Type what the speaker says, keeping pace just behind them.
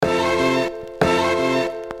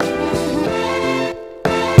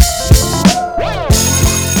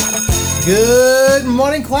Good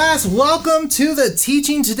morning, class. Welcome to the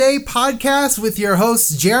Teaching Today podcast with your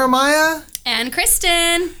hosts, Jeremiah and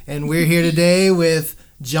Kristen. And we're here today with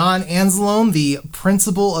John Anzalone, the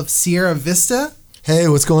principal of Sierra Vista. Hey,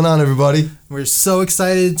 what's going on, everybody? We're so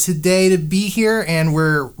excited today to be here, and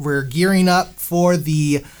we're gearing up for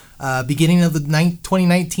the beginning of the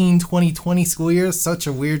 2019-2020 school year. Such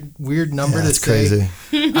a weird number to say.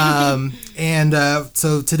 Crazy.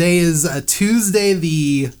 So today is Tuesday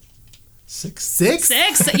the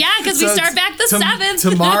 6th? Yeah, because we start back the 7th.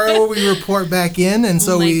 Tomorrow we report back in, and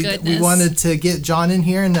so we goodness. wanted to get John in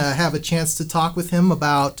here and have a chance to talk with him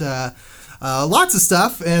about lots of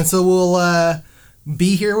stuff. And so we'll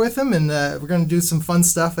be here with him, and we're going to do some fun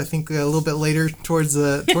stuff, I think, a little bit later towards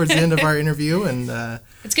the end of our interview. And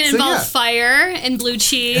it's going to involve fire and blue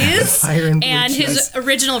cheese fire and blue and cheese. his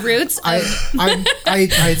original roots. I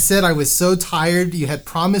said I was so tired. You had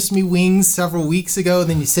promised me wings several weeks ago, and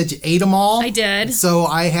then you said you ate them all. I did. So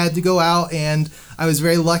I had to go out, and I was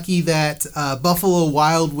very lucky that Buffalo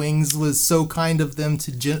Wild Wings was so kind of them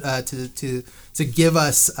to give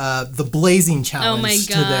us the Blazing Challenge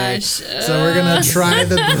today. So we're going to try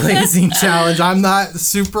the Blazing Challenge. I'm not a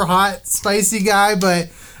super hot, spicy guy, but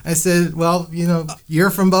I said, well, you're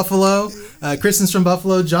from Buffalo. Kristen's from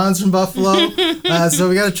Buffalo. John's from Buffalo. So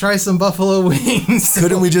we got to try some buffalo wings.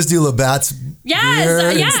 Couldn't we just do Labatt's beer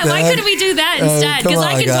instead? Why couldn't we do that instead? Because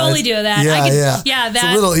I can totally do that. It's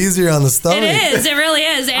a little easier on the stomach. It is. It really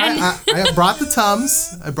is. And I brought the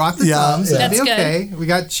Tums. Tums. Yeah. That'd be okay. Good. We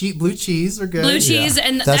got blue cheese. We're good. Blue cheese,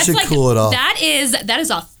 and that should cool it off. That is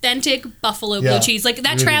authentic Buffalo blue cheese. Like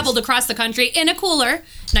that traveled across the country in a cooler,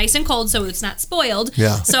 nice and cold, so it's not spoiled.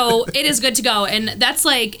 Yeah. So it is good to go. And that's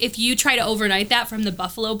like if you try to overnight that from the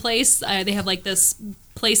Buffalo place, they have like this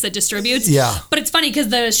place that distributes. Yeah. But it's funny because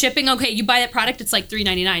the shipping, you buy that product, it's like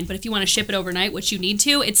 $3.99. But if you want to ship it overnight, which you need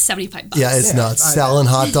to, it's $75. Yeah, it's nuts. Selling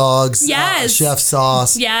hot dogs, yes, chef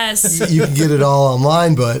sauce. Yes. You can get it all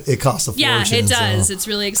online, but it costs a fortune. Yeah, it does. So. It's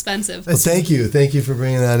really expensive. Well, thank you for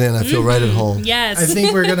bringing that in. I feel right at home. Yes. I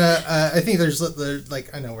think we're gonna. I think there's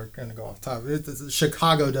I know we're gonna go off topic.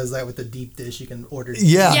 Chicago does that with the deep dish. You can order.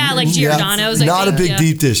 Yeah, like Giordano's. Not a big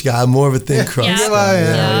deep dish guy. I'm more of a thin crust.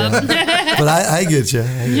 But I get you.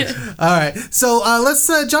 All right, so let's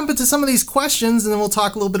jump into some of these questions, and then we'll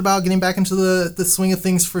talk a little bit about getting back into the swing of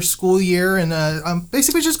things for school year, and I'm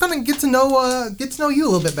basically just going to get to know you a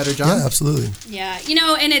little bit better, John. Yeah, absolutely. Yeah,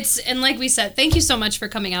 and like we said, thank you so much for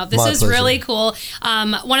coming out. This My is pleasure. really cool.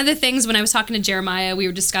 One of the things when I was talking to Jeremiah, we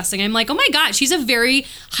were discussing, I'm like, oh my God, she's a very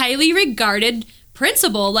highly regarded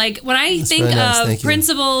principal. Like when I think of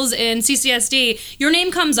principals in CCSD, your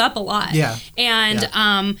name comes up a lot. Yeah. And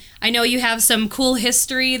I know you have some cool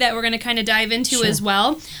history that we're going to kind of dive into as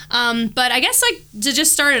well. But I guess like to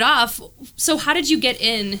just start it off, so how did you get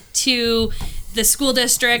into the school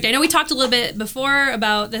district? I know we talked a little bit before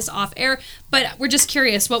about this off air, but we're just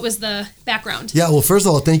curious, what was the background? Yeah, well, first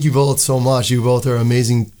of all, thank you both so much. You both are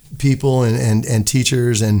amazing people and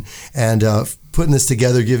teachers and putting this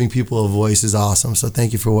together, giving people a voice is awesome. So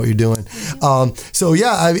thank you for what you're doing.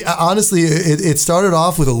 Honestly, it started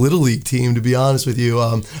off with a Little League team, to be honest with you.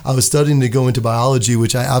 I was studying to go into biology,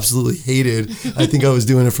 which I absolutely hated. I think I was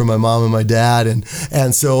doing it for my mom and my dad.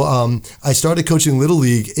 And so I started coaching Little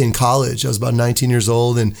League in college. I was about 19 years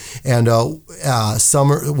old. And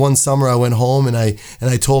one summer I went home and I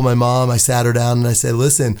told my mom, I sat her down and I said,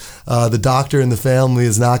 listen, the doctor in the family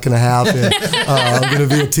is not going to happen. I'm going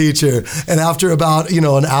to be a teacher. And after about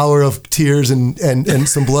an hour of tears and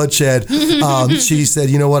some bloodshed, she said,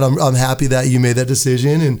 you know what, I'm happy that you made that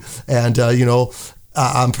decision, and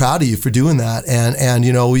I'm proud of you for doing that. And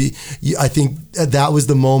I think that was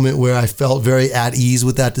the moment where I felt very at ease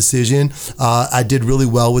with that decision. I did really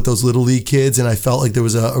well with those Little League kids, and I felt like there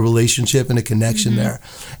was a relationship and a connection there.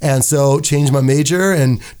 And so changed my major,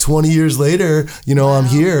 and 20 years later, I'm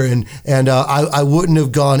here. And I wouldn't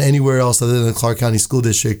have gone anywhere else other than the Clark County School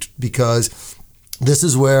District, because this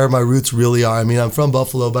is where my roots really are. I mean, I'm from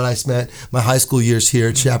Buffalo, but I spent my high school years here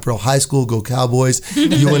at Chaparral High School, go Cowboys,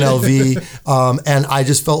 UNLV, and I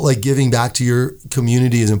just felt like giving back to your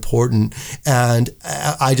community is important. And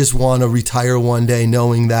I just want to retire one day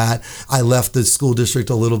knowing that I left the school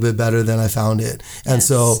district a little bit better than I found it. And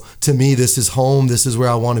so to me, this is home. This is where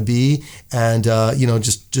I want to be. And,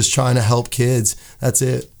 just trying to help kids. That's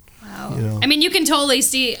it. Wow. I mean, you can totally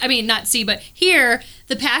but hear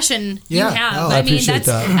the passion you have. Oh, I mean, that's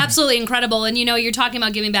that. Absolutely incredible. And, you're talking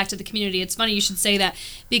about giving back to the community. It's funny you should say that,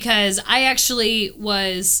 because I actually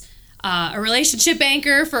was a relationship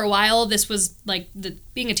anchor for a while. This was like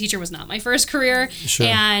being a teacher was not my first career. Sure.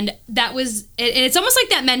 And that was, it's almost like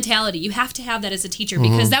that mentality. You have to have that as a teacher,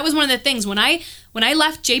 because that was one of the things when I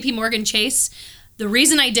left JP Morgan Chase. The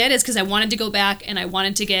reason I did is because I wanted to go back and I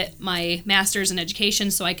wanted to get my master's in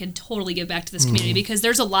education so I could totally give back to this community, because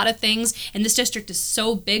there's a lot of things, and this district is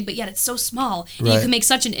so big, but yet it's so small, and you can make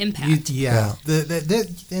such an impact.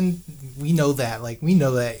 And we know that. Like, we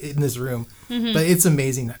know that in this room. But it's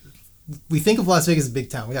amazing. We think of Las Vegas as a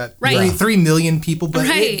big town. We got 3 million people, but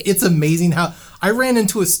it's amazing how I ran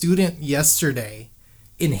into a student yesterday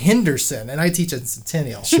in Henderson, and I teach at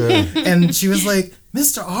Centennial. Sure. And she was like,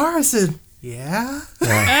 Mr. R, I said, yeah.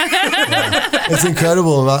 It's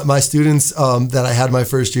incredible. My students that I had my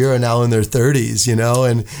first year are now in their 30s,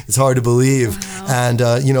 and it's hard to believe. Wow.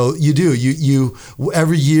 And you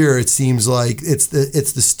every year it seems like it's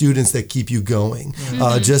the students that keep you going,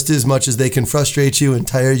 just as much as they can frustrate you and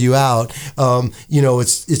tire you out.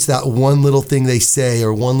 It's that one little thing they say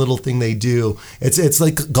or one little thing they do. It's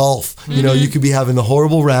like golf. You could be having the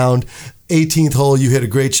horrible round. 18th hole, you hit a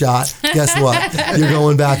great shot. Guess what? You're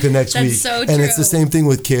going back the next week. So and it's the same thing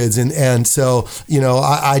with kids. And so,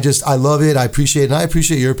 I love it. I appreciate it. And I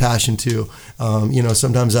appreciate your passion too.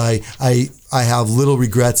 Sometimes I have little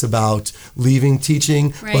regrets about leaving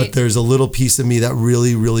teaching, but there's a little piece of me that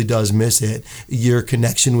really, really does miss it. Your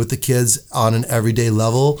connection with the kids on an everyday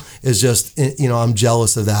level is just, I'm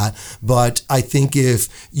jealous of that. But I think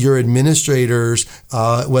if your administrators,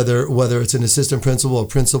 whether it's an assistant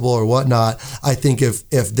principal or whatnot, I think if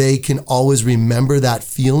they can always remember that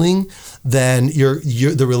feeling, then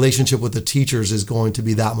the relationship with the teachers is going to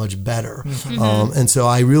be that much better. And so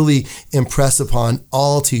I really impress upon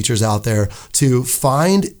all teachers out there to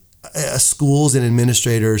find schools and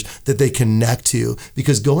administrators that they connect to,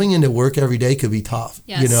 because going into work every day could be tough,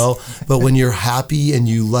 but when you're happy and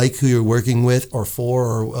you like who you're working with or for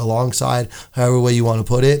or alongside, however way you want to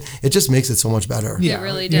put it, it just makes it so much better. Yeah, it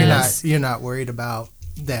really does. You're not worried about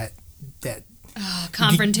that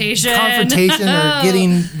confrontation or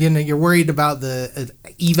getting, you're worried about the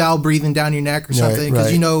eval breathing down your neck or something,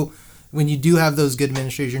 because when you do have those good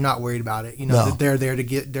administrators, you're not worried about it. That they're there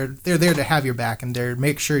they're there to have your back, and they're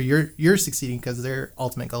make sure you're succeeding, because their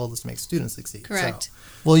ultimate goal is to make students succeed. Correct. So,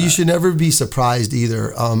 well, you should never be surprised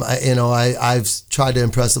either. I've tried to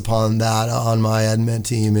impress upon that on my admin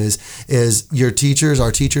team is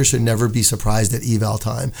our teachers should never be surprised at eval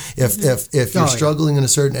time. If you're struggling in a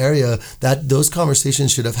certain area, that those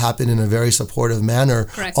conversations should have happened in a very supportive manner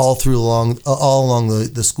all along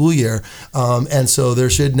the school year. And so there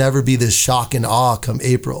should never be this shock and awe come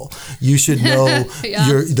April. You should know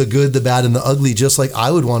the good, the bad, and the ugly, just like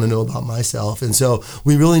I would want to know about myself. And so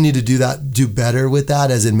we really need to do better with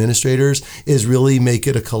that as administrators, is really make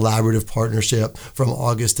it a collaborative partnership from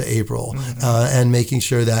August to April, and making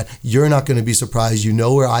sure that you're not going to be surprised. You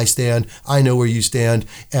know where I stand, I know where you stand,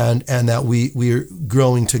 and that we're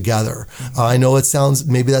growing together. I know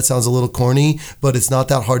maybe that sounds a little corny, but it's not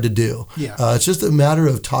that hard to do. It's just a matter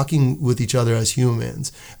of talking with each other as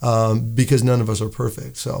humans, because none of us are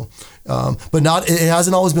perfect. So, it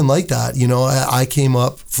hasn't always been like that. I came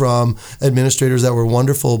up from administrators that were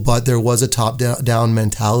wonderful, but there was a top-down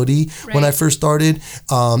mentality when I first started,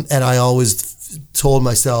 and I always told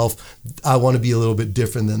myself I want to be a little bit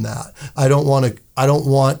different than that. I don't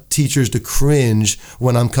want teachers to cringe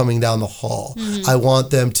when I'm coming down the hall. I want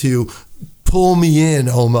them to pull me in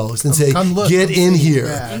almost and say, get in here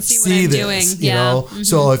and see what I'm this, doing.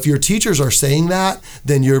 So if your teachers are saying that,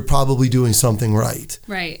 then you're probably doing something right.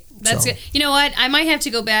 Right. That's good. You know what? I might have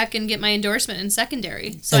to go back and get my endorsement in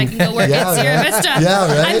secondary so I can go work at Sierra Vista. Yeah,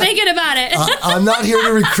 right? I'm thinking about it. I'm not here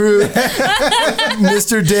to recruit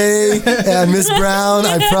Mr. Day and Miss Brown.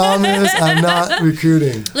 I promise I'm not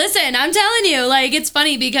recruiting. Listen, I'm telling you, it's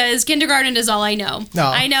funny because kindergarten is all I know. No.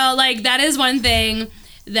 I know, that is one thing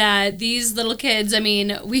that these little kids,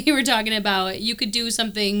 we were talking about, you could do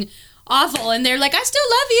something awful and they're like, I still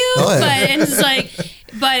love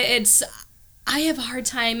you. But it's I have a hard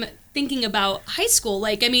time thinking about high school.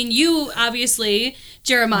 You obviously,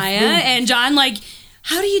 Jeremiah and John,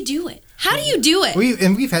 how do you do it? How do you do it?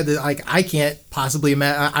 We've had to, I can't possibly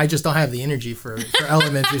imagine. I just don't have the energy for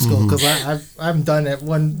elementary school, because I'm done at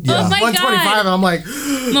 125 and I'm like,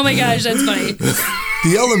 oh my gosh, that's funny.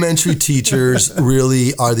 The elementary teachers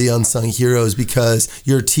really are the unsung heroes because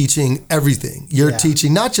you're teaching everything. You're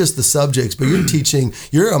teaching not just the subjects, but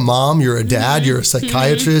you're a mom, you're a dad, you're a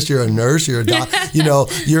psychiatrist, you're a nurse, you're a doctor,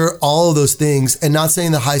 you're all of those things. And not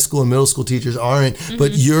saying that high school and middle school teachers aren't,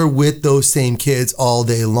 but you're with those same kids all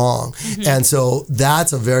day long. And so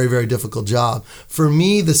that's a very, very difficult job. For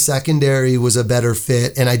me, the secondary was a better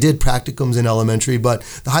fit, and I did practicums in elementary, but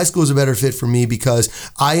the high school was a better fit for me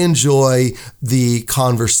because I enjoy the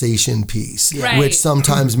conversation piece, which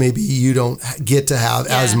sometimes maybe you don't get to have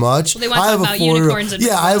as much. Well, they want to talk about unicorns and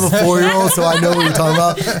I have a 4-year-old, so I know what you're talking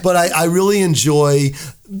about. But I really enjoy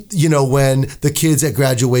when the kids at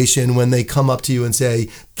graduation, when they come up to you and say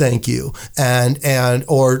thank you,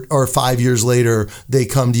 or 5 years later they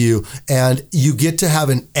come to you and you get to have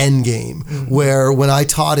an end game. Where when I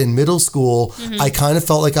taught in middle school, I kind of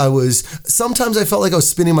felt like sometimes I felt like I was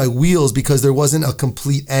spinning my wheels because there wasn't a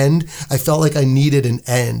complete end. I felt like I needed an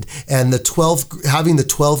end, and having the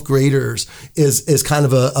 12th graders is kind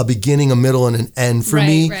of a beginning, a middle, and an end for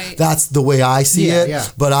me. That's the way I see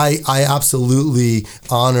it. But I absolutely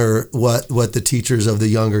honor what the teachers of the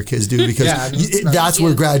younger kids do, because that's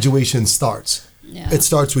where graduation starts. It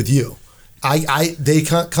starts with you. They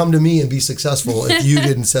can't come to me and be successful if you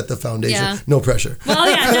didn't set the foundation. No pressure. Well,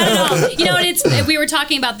 not at all. We were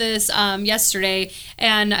talking about this yesterday,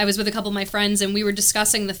 and I was with a couple of my friends, and we were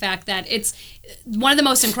discussing the fact that it's one of the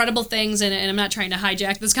most incredible things, and I'm not trying to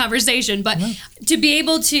hijack this conversation, but to be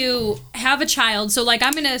able to have a child. So, like,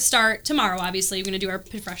 I'm going to start tomorrow, obviously. We're going to do our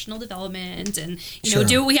professional development and,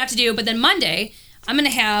 do what we have to do. But then Monday, I'm going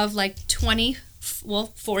to have,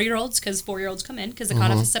 4-year-olds, because 4-year-olds come in, because the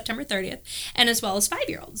cutoff is September 30th, and as well as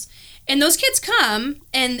 5-year-olds. And those kids come,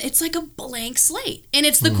 and it's like a blank slate. And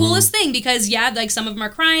it's the coolest thing, because, some of them are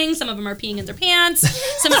crying, some of them are peeing in their pants,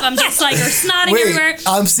 some of them just, are snotting everywhere.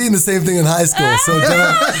 I'm seeing the same thing in high school. So,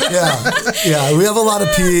 we have a lot of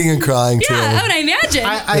peeing and crying, too. Yeah, I would imagine.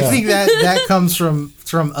 I think that comes from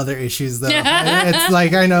other issues, though. It's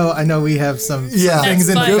like, I know we have some things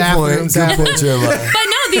in the bathrooms. Good point, Jeremiah. But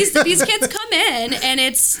no, these kids come in, and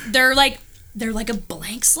they're like a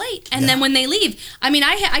blank slate. And then when they leave,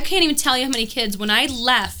 I can't even tell you how many kids, when I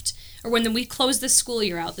left, or when we closed this school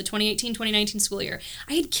year out, the 2018-2019 school year,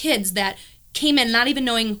 I had kids that came in not even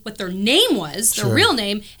knowing what their name was, their real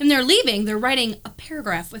name, and they're leaving, they're writing a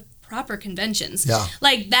paragraph with proper conventions.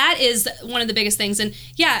 That is one of the biggest things. And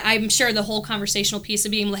I'm sure the whole conversational piece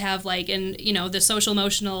of being able to have the social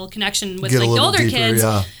emotional connection with the older deeper, kids.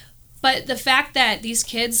 But the fact that these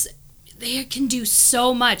kids, they can do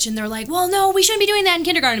so much, and they're like, well, no, we shouldn't be doing that in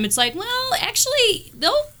kindergarten. And it's like, well, actually,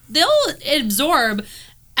 they'll absorb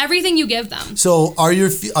everything you give them. So are you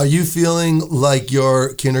feeling like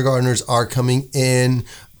your kindergartners are coming in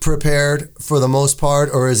prepared for the most part,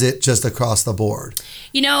 or is it just across the board?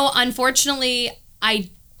 Unfortunately,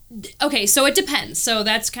 so it depends. So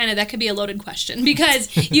that could be a loaded question, because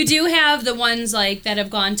you do have the ones that have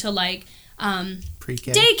gone to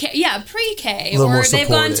pre-K. Daycare, pre-K, or they've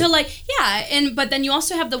gone to but then you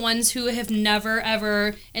also have the ones who have never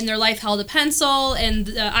ever in their life held a pencil, and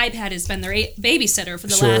the iPad has been their babysitter for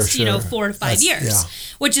the last 4 to 5 years,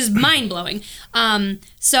 which is mind-blowing.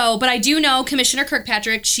 But I do know Commissioner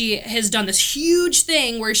Kirkpatrick, she has done this huge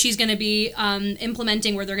thing where she's going to be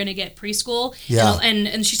implementing where they're going to get preschool.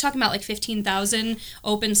 And she's talking about 15,000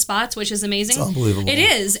 open spots, which is amazing. It's unbelievable. It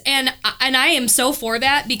is. And I am so for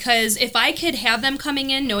that, because if I could have them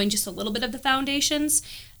coming in knowing just a little bit of the foundations,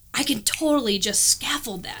 I can totally just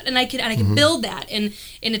scaffold that, and I can build that. And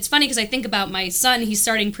it's funny, because I think about my son. He's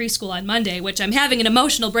starting preschool on Monday, which I'm having an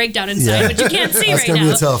emotional breakdown inside, but you can't see right now. That's gonna be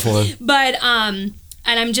a tough one. But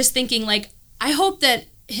and I'm just thinking, I hope that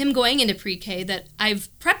him going into pre-K, that I've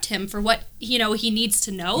prepped him for what he needs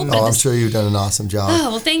to know. I'm sure you've done an awesome job.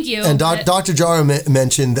 Oh, well, thank you. And Dr. Jara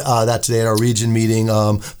mentioned that today at our region meeting,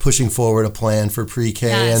 pushing forward a plan for pre-K.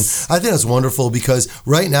 Yes. And I think that's wonderful, because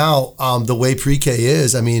right now, the way pre-K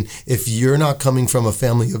is, if you're not coming from a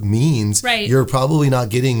family of means, you're probably not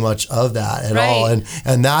getting much of that at all.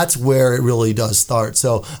 And that's where it really does start.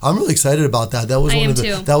 So I'm really excited about that. That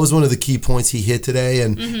was one of the key points he hit today,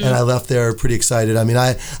 and I left there pretty excited.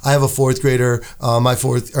 I have a fourth grader, my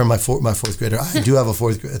fourth grader. I do have a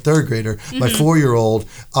third grader. My 4-year-old.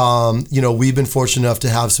 We've been fortunate enough to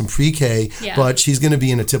have some pre-K, but she's going to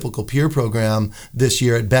be in a typical peer program this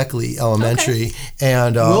year at Beckley Elementary. Okay.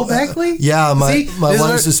 And Will Beckley? Yeah, my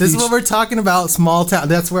wife's a speech. This is what we're talking about. Small town.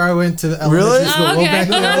 That's where I went to elementary school. Oh, okay. Will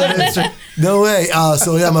Beckley Elementary. No way.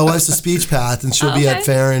 My wife's a speech path, and she'll be at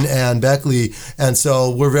Farron and Beckley, and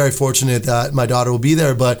so we're very fortunate that my daughter will be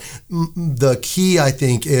there. But the key, I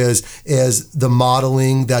think, is the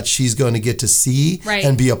modeling something that she's going to get to see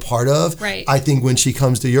and be a part of. Right. I think when she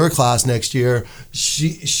comes to your class next year,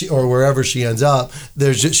 she or wherever she ends up,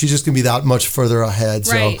 she's just going to be that much further ahead.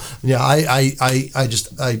 Right. So yeah,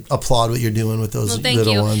 I applaud what you're doing with those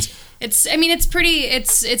little ones. It's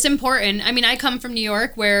important. I mean, I come from New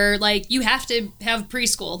York where like you have to have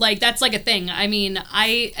preschool. Like that's like a thing. I mean,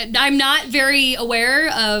 I'm not very aware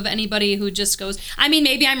of anybody who just goes, I mean,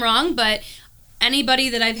 maybe I'm wrong, but anybody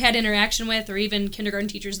that I've had interaction with or even kindergarten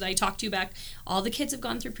teachers that I talk to back, all the kids have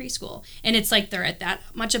gone through preschool. And it's like they're at that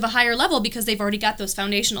much of a higher level because they've already got those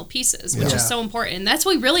foundational pieces, which is so important. And that's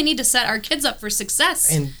what we really need to set our kids up for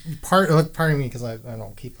success. And part of me, because I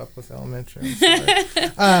don't keep up with elementary,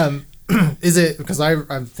 is it because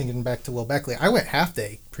I'm thinking back to Will Beckley? I went half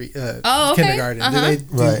day kindergarten.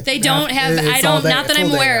 They don't have. I don't. Not that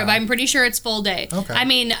I'm aware of. I'm pretty sure it's full day. Okay. I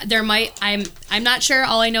mean, there might. I'm not sure.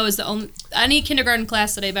 All I know is any kindergarten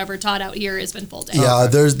class that I've ever taught out here has been full day. Yeah,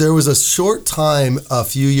 there was a short time a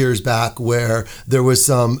few years back where there was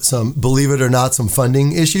some believe it or not, some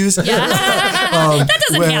funding issues. Yeah. That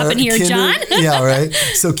doesn't happen here, John. Yeah, right.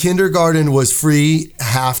 So kindergarten was free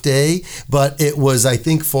half day, but it was I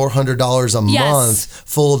think $400 a month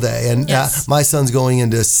full day, and my son's going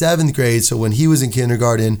into 7th grade. So when he was in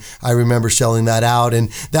kindergarten, I remember shelling that out, and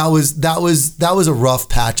that was a rough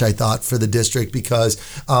patch, I thought, for the district because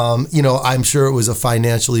I'm sure it was a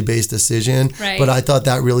financially based decision, but I thought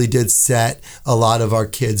that really did set a lot of our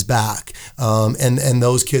kids back, and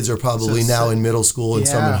those kids are probably now in middle school and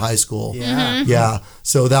some in high school. Yeah.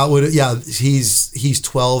 So that would he's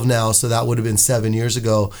 12 now, so that would have been 7 years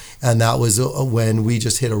ago, and that was when we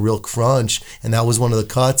just hit a real crunch, and that was one of the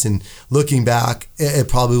cuts. And looking back, it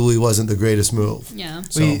probably wasn't the greatest move. Yeah.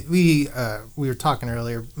 So. We were talking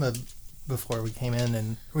earlier before we came in,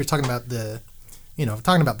 and we were talking about the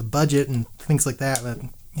budget and things like that. But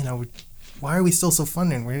why are we still so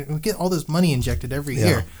funding? We get all this money injected every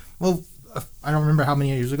year. Well, I don't remember how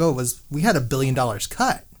many years ago it was. We had $1 billion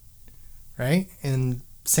cut, right? And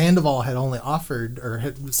Sandoval had only offered,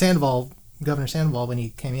 Governor Sandoval, when he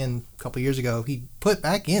came in a couple of years ago, he put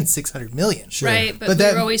back in $600 million. Sure. Right, but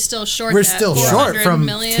we're always still short. We're still short from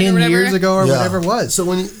 10 years ago or whatever it was. So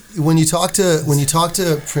when you talk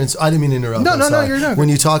to Prince, I didn't mean to interrupt. No, you're not. When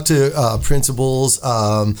you talk to principals,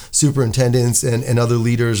 superintendents, and other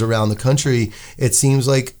leaders around the country, it seems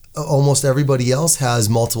like almost everybody else has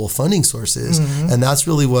multiple funding sources, and that's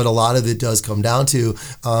really what a lot of it does come down to.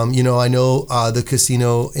 I know the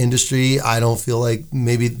casino industry, I don't feel like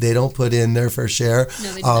maybe they don't put in their fair share.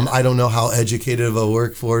 No, they don't. I don't know how educated of a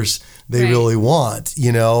workforce they really want.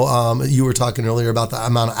 You were talking earlier about the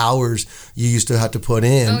amount of hours you used to have to put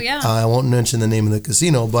in. Oh, yeah. I won't mention the name of the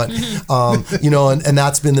casino, but and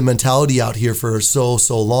that's been the mentality out here for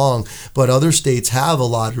so long. But other states have a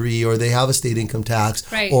lottery, or they have a state income tax,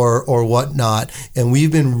 or whatnot, and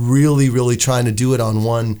we've been really trying to do it on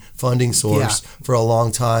one funding source for a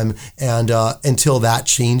long time, and until that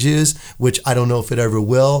changes, which I don't know if it ever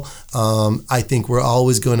will. I think we're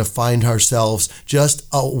always going to find ourselves just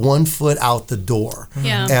 1 foot out the door.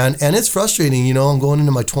 Yeah. And it's frustrating. I'm going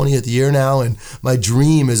into my 20th year now, and my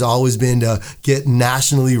dream has always been to get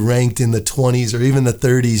nationally ranked in the 20s or even the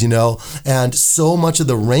 30s, and so much of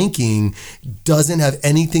the ranking doesn't have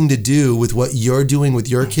anything to do with what you're doing with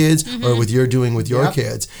your kids or what you're doing with your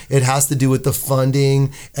kids. It has to do with the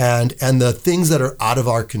funding and the things that are out of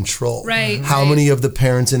our control. How many of the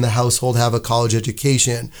parents in the household have a college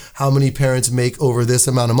education? How many parents make over this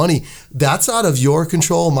amount of money? That's out of your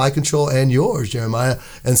control, my control, and yours, Jeremiah.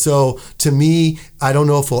 And so to me, I don't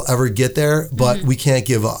know if we'll ever get there, but we can't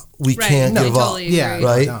give up. We can't give up. Totally agree.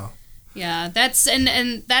 Right? No. Yeah, that's and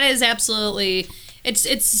that is absolutely.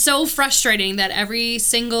 It's so frustrating that every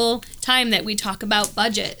single time that we talk about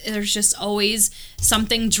budget, there's just always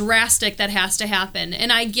something drastic that has to happen.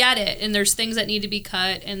 And I get it, and there's things that need to be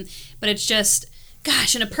cut, but it's just,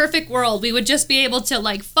 gosh, in a perfect world, we would just be able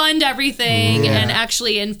to fund everything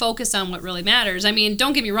and focus on what really matters. I mean,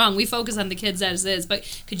 don't get me wrong, we focus on the kids as is,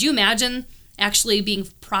 but could you imagine actually being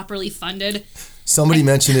properly funded? Somebody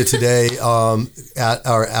mentioned it today at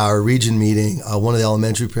our region meeting. One of the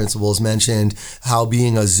elementary principals mentioned how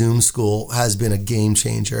being a Zoom school has been a game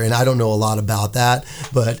changer. And I don't know a lot about that,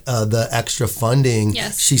 but the extra funding,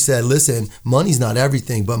 she said, listen, money's not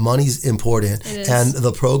everything, but money's important. It is. And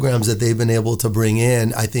the programs that they've been able to bring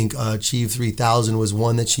in, I think Achieve 3000 was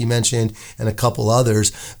one that she mentioned, and a couple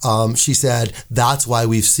others. She said, that's why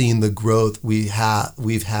we've seen the growth we've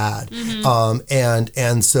had.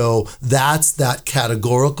 And so that's that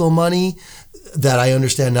categorical money that I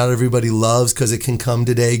understand not everybody loves because it can come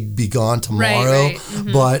today, be gone tomorrow. Right.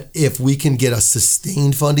 But if we can get a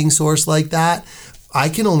sustained funding source like that, I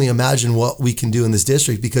can only imagine what we can do in this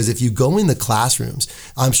district, because if you go in the classrooms,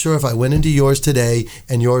 I'm sure if I went into yours today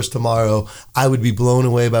and yours tomorrow, I would be blown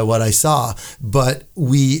away by what I saw. But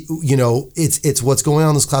it's what's going on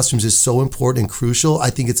in those classrooms is so important and crucial. I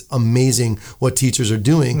think it's amazing what teachers are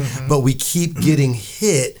doing, but we keep getting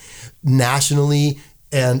hit nationally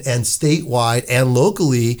and statewide and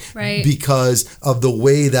locally because of the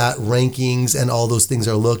way that rankings and all those things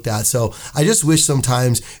are looked at. So I just wish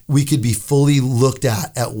sometimes we could be fully looked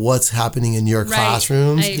at what's happening in your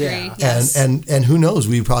classrooms. I agree. Yes. And who knows,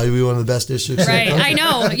 we'd probably be one of the best districts. Right. I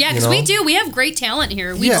know. Yeah, because we do. We have great talent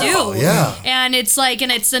here. We do. Oh, yeah. And it's like,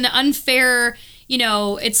 and it's an unfair,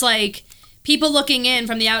 it's like, people looking in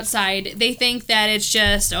from the outside, they think that it's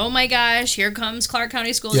just, oh my gosh, here comes Clark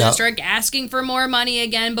County School District asking for more money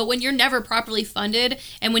again. But when you're never properly funded,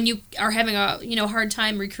 and when you are having a hard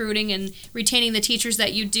time recruiting and retaining the teachers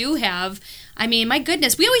that you do have, I mean, my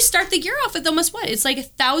goodness, we always start the year off with almost it's like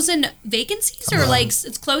 1,000 vacancies, or like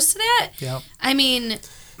it's close to that. Yeah. I mean.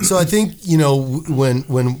 So I think,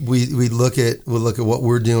 when we look at what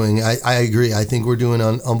we're doing, I agree. I think we're doing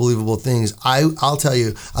unbelievable things. I'll tell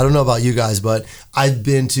you, I don't know about you guys, but I've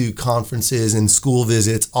been to conferences and school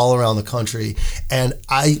visits all around the country, and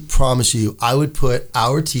I promise you, I would put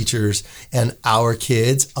our teachers and our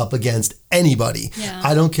kids up against anybody. Yeah.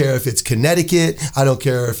 I don't care if it's Connecticut, I don't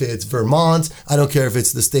care if it's Vermont, I don't care if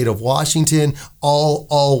it's the state of Washington,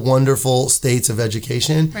 all wonderful states of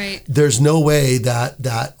education. Right. There's no way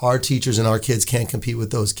that our teachers and our kids can't compete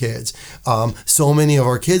with those kids. So many of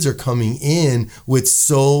our kids are coming in with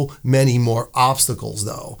so many more obstacles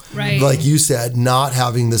though. Right. Like you said, not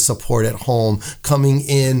having the support at home, coming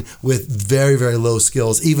in with very, very low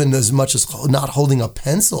skills, even as much as not holding a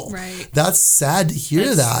pencil. Right. That's sad to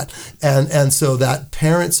hear that. And so that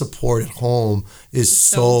parent support at home is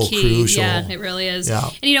so crucial. Yeah, it really is. Yeah.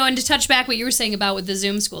 And and to touch back what you were saying about with the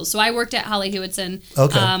Zoom schools. So I worked at Holly Hewitson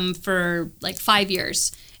for like 5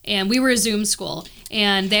 years. And we were a Zoom school,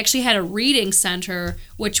 and they actually had a reading center,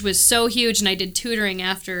 which was so huge. And I did tutoring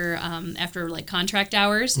after like contract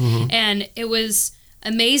hours, and it was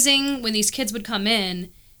amazing when these kids would come in.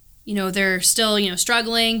 They're still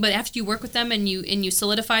struggling, but after you work with them and you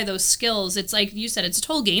solidify those skills, it's like you said, it's a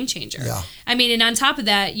total game changer. Yeah. I mean, and on top of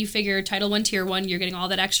that, you figure Title I, Tier 1, you're getting all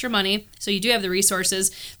that extra money, so you do have the resources.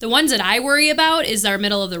 The ones that I worry about is our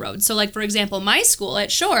middle of the road. So, like for example, my school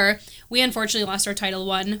at Shore, we unfortunately lost our Title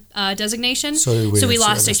I designation. So we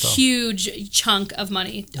lost a huge chunk of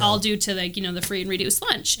money, all due to the free and reduced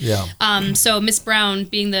lunch. Yeah. So Miss Brown,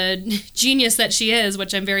 being the genius that she is,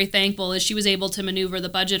 which I'm very thankful, is she was able to maneuver the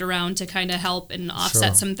budget around to kind of help and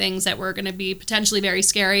offset some things that were going to be potentially very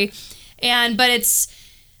scary. But it's,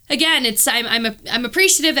 again, I'm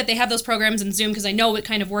appreciative that they have those programs in Zoom, because I know what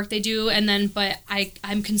kind of work they do. But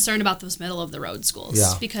I'm concerned about those middle of the road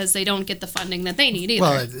schools because they don't get the funding that they need either.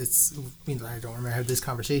 Well, it's I don't remember having this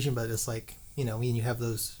conversation, but it's like when you have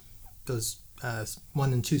those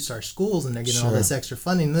 1 and 2 star schools and they're getting all this extra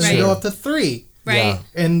funding, then they go up to 3. Right. Yeah.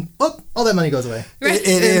 And all that money goes away. It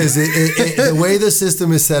is. The way the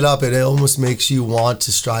system is set up, it almost makes you want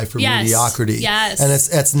to strive for mediocrity. Yes. And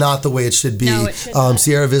it's not the way it should be. No, it should not.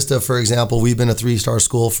 Sierra Vista, for example, we've been a 3-star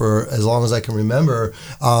school for as long as I can remember.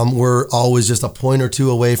 We're always just a point or two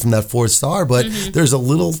away from that 4th star. But there's a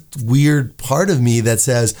little weird part of me that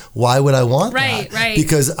says, why would I want that? Right.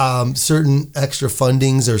 Because certain extra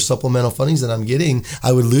fundings or supplemental fundings that I'm getting,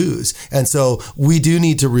 I would lose. And so we do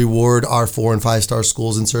need to reward our 4- and 5-star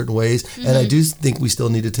schools in certain ways, and I do think we still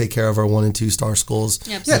need to take care of our 1- and 2-star schools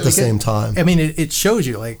at the same time. I mean, it shows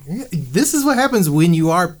you like this is what happens when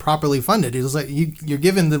you are properly funded. It's like you're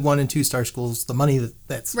giving the 1- and 2-star schools the money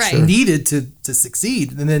that's needed to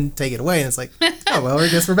succeed, and then take it away, and it's like, oh well, I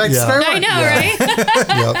guess we're back to square one. I know,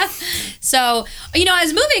 right? So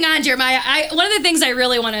as moving on, Jeremiah, one of the things I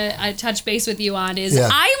really want to touch base with you on is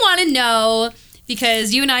I want to know.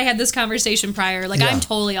 Because you and I had this conversation prior. Like, I'm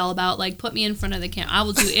totally all about, like, put me in front of the camera. I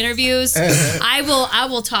will do interviews. I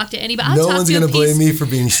will talk to anybody. No one's going to blame me for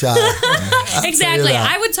being shy. Exactly.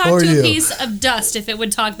 I would talk to a piece of dust if it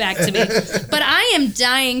would talk back to me. But I am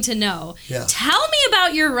dying to know. Yeah. Tell me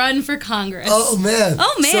about your run for Congress. Oh, man.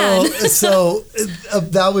 So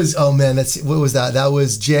that was, what was that? That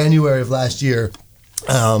was January of last year.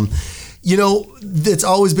 It's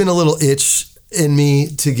always been a little itch in me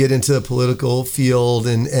to get into the political field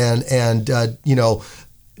and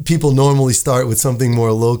people normally start with something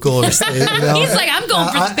more local or state. You know? He's like, I'm going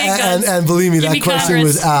for the big guns. And believe me, that question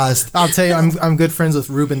was asked. I'll tell you, I'm good friends with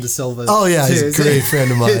Ruben De Silva. Oh yeah, he's a great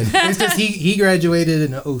friend of mine. It's just he graduated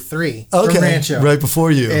in 2003 from Rancho. Right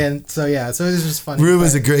before you. And so it was just funny.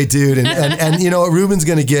 Ruben's a great dude, and you know, Ruben's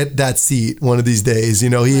gonna get that seat one of these days. You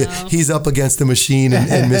know, he's up against the machine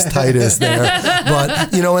and Miss Titus there.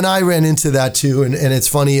 But you know, and I ran into that too, and it's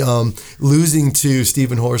funny. Losing to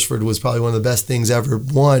Stephen Horsford was probably one of the best things ever.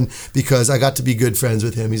 One, because I got to be good friends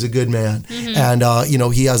with him. He's a good man. And, you know,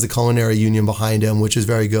 he has the culinary union behind him, which is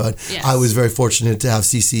very good. Yes. I was very fortunate to have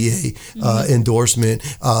CCA endorsement.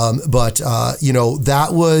 But, you know,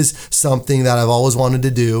 that was something that I've always wanted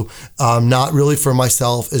to do. Not really for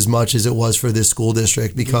myself as much as it was for this school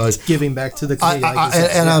district, because giving back to the community.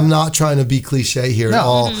 I'm not trying to be cliche here at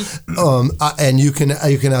all. And you can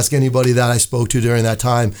ask anybody that I spoke to during that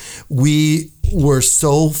time. We were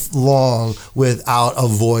so long without a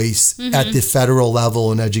voice at the federal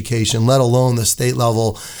level in education, let alone the state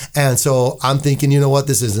level. And so I'm thinking, you know what,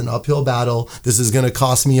 this is an uphill battle. This is going to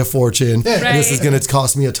cost me a fortune. Right. This is going to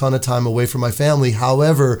cost me a ton of time away from my family.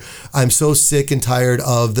 However, I'm so sick and tired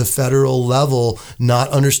of the federal level not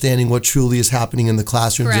understanding what truly is happening in the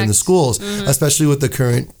classrooms in the schools, especially with the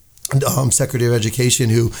current Secretary of Education,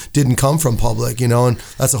 who didn't come from public, you know, and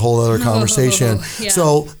that's a whole other conversation.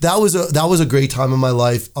 So that was a great time in my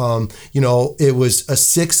life. You know, it was a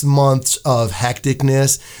 6 months of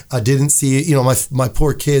hecticness. I didn't see, you know, my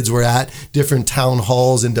poor kids were at different town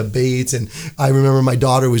halls and debates, and I remember my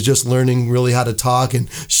daughter was just learning really how to talk, and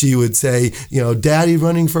she would say, you know, Daddy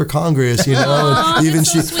running for Congress, you know, and even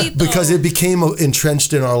so sweet, because it became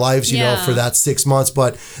entrenched in our lives, you know, for that 6 months.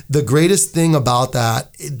 But the greatest thing about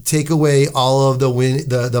that, take away all of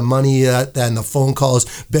the money and the phone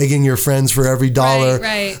calls begging your friends for every dollar.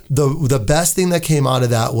 Right. The best thing that came out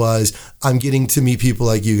of that was I'm getting to meet people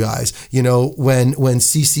like you guys. You know, when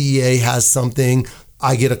CCEA has something,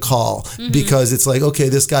 I get a call because it's like, okay,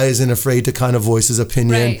 this guy isn't afraid to kind of voice his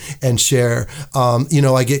opinion and share. You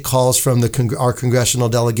know, I get calls from our congressional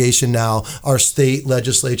delegation now, our state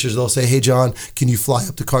legislatures. They'll say, hey, John, can you fly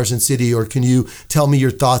up to Carson City, or can you tell me your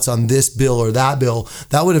thoughts on this bill or that bill?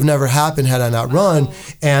 That would have never happened had I not run.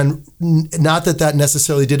 And not that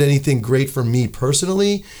necessarily did anything great for me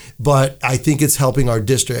personally, but I think it's helping our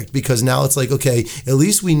district, because now it's like, okay, at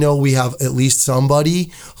least we know we have at least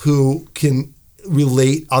somebody who can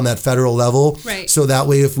relate on that federal level. Right. So that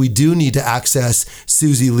way, if we do need to access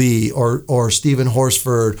Susie Lee or Stephen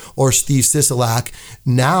Horsford or Steve Sisolak,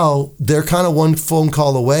 now they're kind of one phone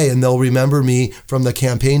call away, and they'll remember me from the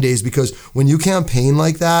campaign days. Because when you campaign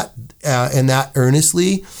like that and that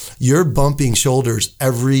earnestly, you're bumping shoulders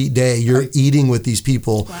every day. You're eating with these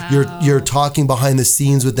people. Wow. You're talking behind the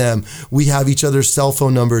scenes with them. We have each other's cell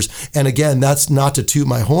phone numbers. And again, that's not to toot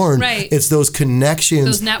my horn. Right. It's those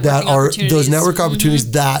connections that are those network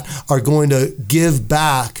opportunities that are going to give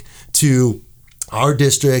back to our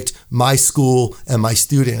district, my school, and my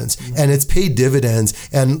students. And it's paid dividends.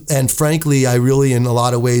 And frankly, I really, in a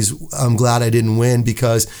lot of ways, I'm glad I didn't win,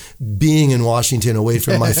 because being in Washington away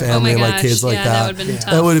from my family and my kids like that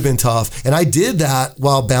would have been tough. And I did that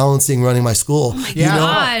while balancing running my school.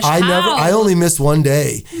 I only missed one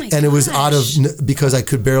day. And it was because I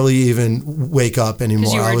could barely even wake up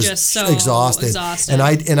anymore. I was just so exhausted.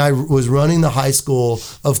 And I was running the high school,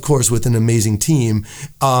 of course, with an amazing team.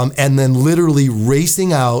 And then literally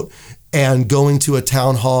racing out and going to a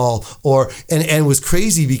town hall, and it was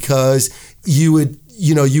crazy because you would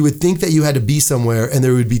think that you had to be somewhere and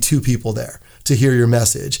there would be 2 people there to hear your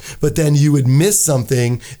message, but then you would miss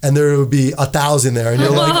something and there would be 1,000 there, and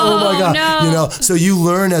you're like, oh my God, you know. So you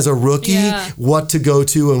learn as a rookie what to go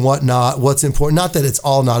to and what not, what's important. Not that it's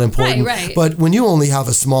all not important, but when you only have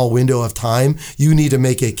a small window of time, you need to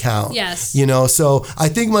make it count. Yes, you know. So I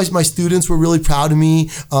think my students were really proud of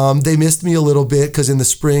me. They missed me a little bit because in the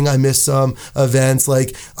spring I missed some events.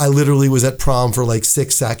 Like I literally was at prom for like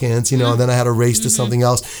 6 seconds, you know, and then I had to race to something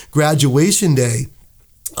else. Graduation day,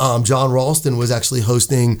 John Ralston was actually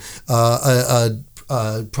hosting a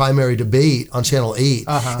primary debate on Channel 8,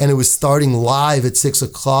 and it was starting live at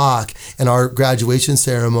 6:00, and our graduation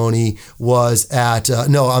ceremony was at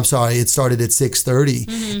it started at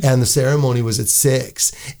 6:30, and the ceremony was at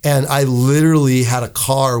 6, and I literally had a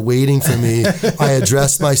car waiting for me. I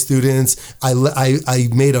addressed my students. I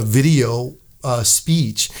made a video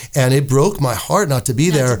speech, and it broke my heart not to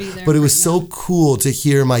be there, but it was so cool to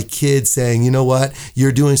hear my kids saying, you know what,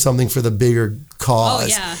 you're doing something for the bigger cause. Oh,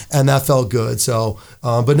 yeah. And that felt good. So,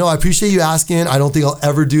 but no, I appreciate you asking. I don't think I'll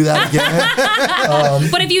ever do that again.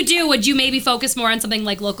 But if you do, would you maybe focus more on something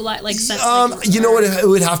like local, like you know what? It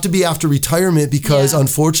would have to be after retirement because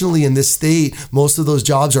unfortunately in this state, most of those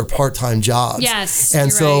jobs are part-time jobs. Yes.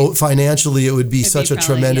 And so financially it would be such a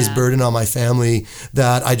tremendous burden on my family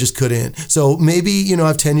that I just couldn't. So maybe, you know, I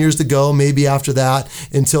have 10 years to go. Maybe after that,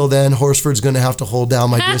 until then, Horsford's going to have to hold down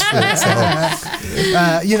my district.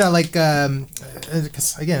 So. You know, like,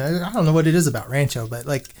 cause again, I don't know what it is about Rancho, but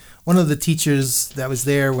like one of the teachers that was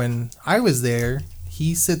there when I was there,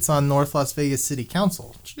 he sits on North Las Vegas City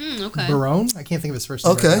Council. Okay. Barone? I can't think of his first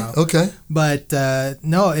name. Okay. But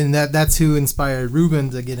no, and that's who inspired Ruben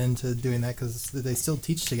to get into doing that because they still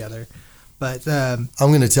teach together. But I'm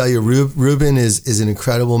going to tell you, Ruben is an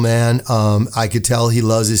incredible man. I could tell he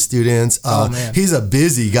loves his students. Man. He's a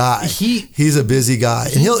busy guy. He's a busy guy,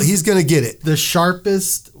 and he's going to get it.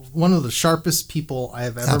 One of the sharpest people I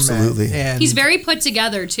have ever Absolutely. met. And he's very put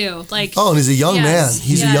together too. Like and he's a young man.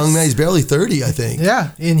 He's a young man. He's barely 30, I think.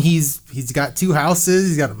 Yeah, and he's got 2 houses.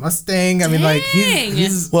 He's got a Mustang. I mean, like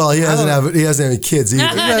he's well, he doesn't have any kids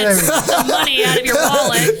either. Some money out of your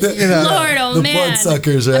wallet. Lord, oh man, blood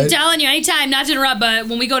suckers, right? I'm telling you, anytime, not to interrupt, but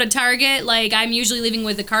when we go to Target, like I'm usually leaving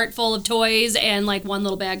with a cart full of toys and like one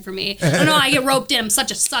little bag for me. I don't know. I get roped in. I'm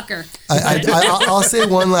such a sucker. I'll say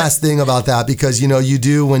one last thing about that because you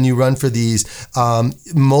do when you run for these.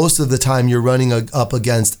 Most of the time, you're running up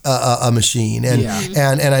against a machine,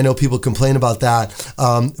 and I know people complain about that,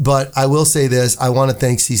 but I will say this: I want to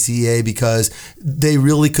thank CCA because they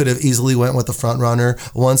really could have easily went with the front runner.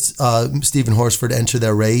 Once Stephen Horsford entered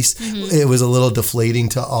their race, it was a little deflating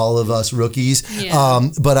to all of us rookies.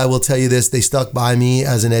 But I will tell you this: they stuck by me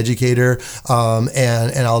as an educator,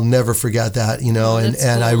 and I'll never forget that. And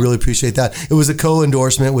cool. I really appreciate that. It was a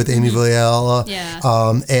co-endorsement with Amy Villela.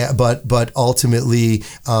 But ultimately,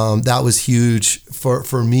 that was huge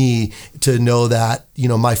for me to know that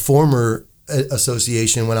my former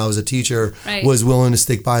association when I was a teacher was willing to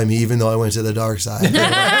stick by me even though I went to the dark side.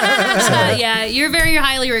 Yeah, you're very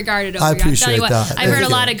highly regarded over I appreciate that. I've heard a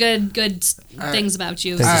lot of good things about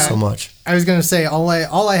you. Thank you so much. I was going to say all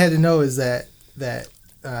I had to know is that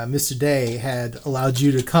Mr. Day had allowed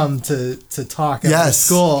you to come to talk at the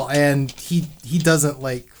school, and he doesn't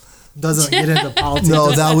get into politics.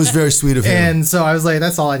 No, that was very sweet of him. And so I was like,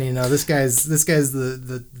 that's all I need to know. This guy's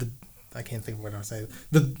the I can't think of what I was saying.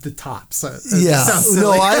 The tops.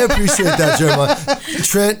 No, I appreciate that, Jeremiah.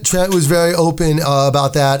 Trent was very open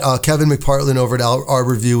about that. Kevin McPartland over at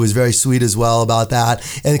Arborview was very sweet as well about that,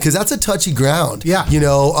 and because that's a touchy ground. Yeah.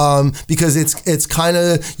 Because it's kind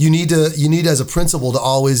of you need as a principal to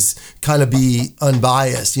always kind of be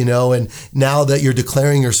unbiased. And now that you're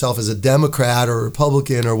declaring yourself as a Democrat or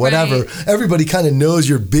Republican or whatever, everybody kind of knows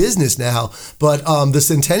your business now. But the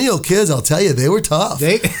Centennial kids, I'll tell you, they were tough.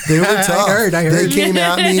 They were tough. I heard. They came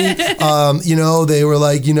at me. They were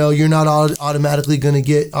like, you're not automatically going to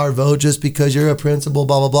get our vote just because you're a principal,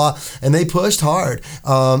 blah, blah, blah. And they pushed hard.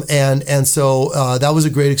 And so that was a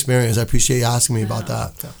great experience. I appreciate you asking me about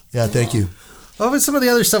that. Yeah, thank you. What was some of the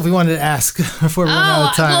other stuff we wanted to ask before we run out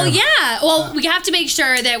of time? Well, yeah. Well, we have to make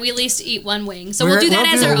sure that we at least eat one wing. So we'll do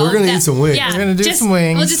that as our own. We're going to eat some wings. Yeah, we're going to do some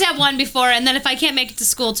wings. We'll just have one before, and then if I can't make it to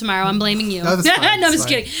school tomorrow, I'm blaming you. No, that's fine. No, I'm just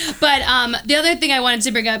kidding. But the other thing I wanted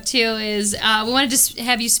to bring up, too, is we wanted to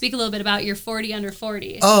have you speak a little bit about your 40 under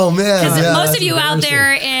 40. Oh, man. Because most of you out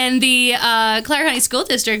there in the Clark County School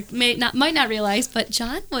District might not realize, but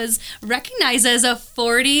John was recognized as a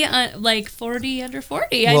 40 under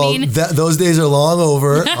 40. Well, those days are long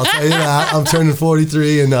over. I'll tell you that. I'm turning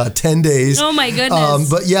 43 in 10 days. Oh my goodness!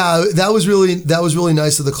 But yeah, that was really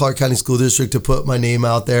nice of the Clark County School District to put my name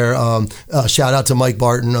out there. Shout out to Mike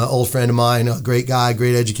Barton, an old friend of mine, a great guy,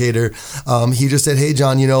 great educator. He just said, "Hey,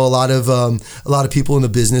 John, a lot of people in the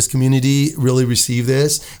business community really receive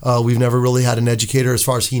this. We've never really had an educator, as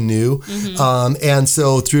far as he knew, and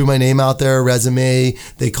so threw my name out there, resume.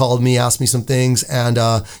 They called me, asked me some things, and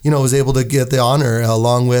was able to get the honor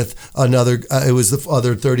along with another. It was the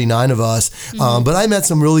other 39 of us. But I met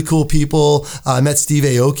some really cool people. I met Steve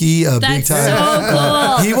Aoki, big time. So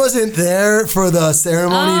cool. He wasn't there for the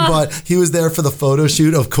ceremony, but he was there for the photo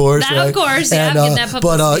shoot, of course. Of course, yeah.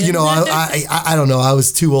 But I don't know. I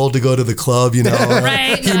was too old to go to the club. He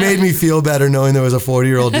made me feel better knowing there was a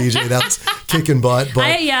 40-year-old DJ that was kicking butt.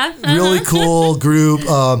 But really cool group.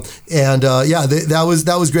 That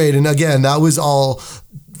was great. And again, that was all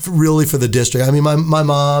really for the district. I mean, my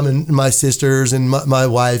mom and my sisters and my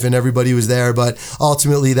wife and everybody was there, but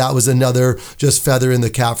ultimately that was another just feather in the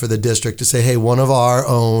cap for the district to say, hey, one of our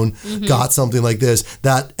own got something like this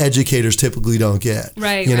that educators typically don't get.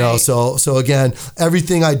 Right. You know, so again,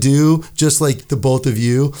 everything I do, just like the both of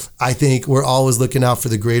you, I think we're always looking out for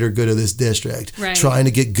the greater good of this district, trying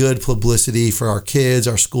to get good publicity for our kids,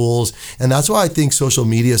 our schools. And that's why I think social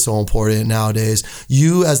media is so important nowadays.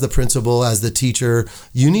 You as the principal, as the teacher,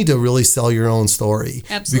 you need to really sell your own story.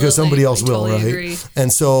 Absolutely. Because somebody else will, totally right? Agree.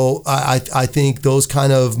 And so I think those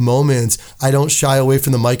kind of moments, I don't shy away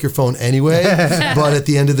from the microphone anyway, but at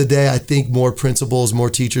the end of the day, I think more principals, more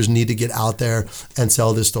teachers need to get out there and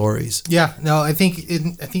sell their stories. Yeah, no, I think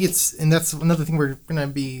it's, and that's another thing we're going to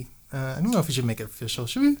be, I don't know if we should make it official.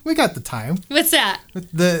 Should we? We got the time. What's that?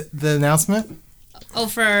 The announcement. Oh,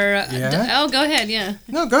 go ahead, yeah.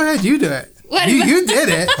 No, go ahead, you do it. What? You did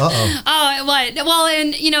it. Oh, what? Well,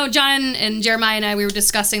 and John and Jeremiah and I, we were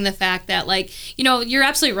discussing the fact that, like, you're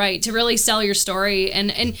absolutely right to really sell your story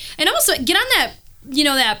and also get on that,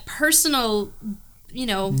 that personal,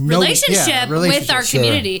 relationship with our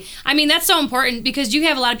community. Sure. I mean, that's so important because you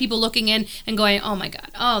have a lot of people looking in and going, oh my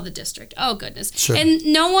God, oh, the district, oh goodness. Sure. And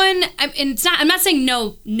no one, and it's not, I'm not saying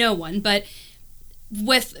no one, but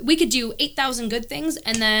we could do 8,000 good things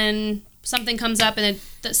and then something comes up and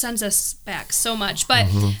it sends us back so much. But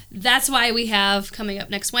that's why we have coming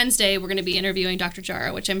up next Wednesday, we're going to be interviewing Dr.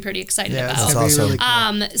 Jara, which I'm pretty excited about. That's awesome.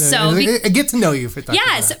 Really cool. I get to know you for Dr.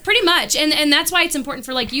 Yes, Jara. Pretty much. And that's why it's important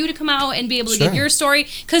for like you to come out and be able to get your story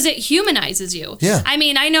because it humanizes you. Yeah. I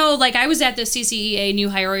mean, I know like I was at the CCEA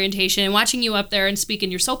New Hire Orientation and watching you up there and speak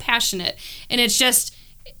and you're so passionate and it's just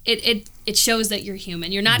it shows that you're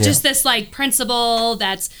human. You're not just this like principal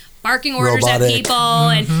that's barking orders robotic. At people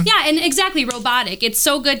and and exactly robotic. It's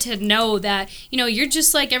so good to know that you're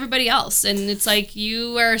just like everybody else and it's like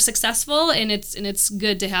you are successful and it's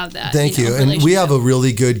good to have that. Thank you. And we have a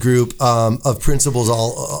really good group of principals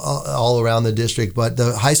all around the district, but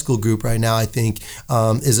the high school group right now I think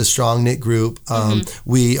is a strong knit group.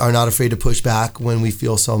 We are not afraid to push back when we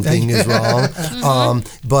feel something is wrong.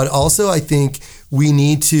 But also I think we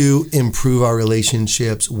need to improve our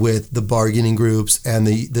relationships with the bargaining groups and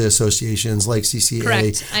the associations like CCA.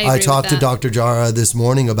 Correct. I talked to Dr. Jara this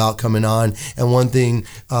morning about coming on, and one thing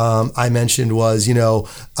I mentioned was,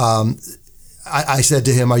 I said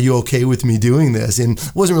to him, are you okay with me doing this? And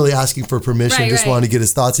wasn't really asking for permission, just wanted to get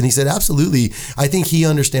his thoughts. And he said, absolutely. I think he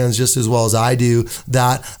understands just as well as I do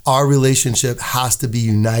that our relationship has to be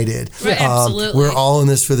united. Right, absolutely. We're all in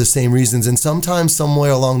this for the same reasons. And sometimes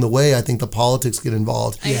somewhere along the way, I think the politics get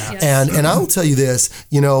involved. And I will tell you this,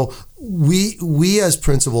 we as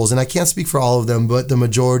principals, and I can't speak for all of them, but the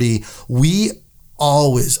majority, we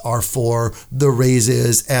always are for the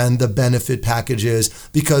raises and the benefit packages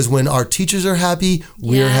because when our teachers are happy,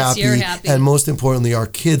 we're happy, and most importantly, our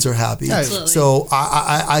kids are happy. Absolutely. So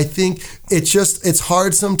I think it's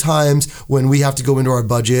hard sometimes when we have to go into our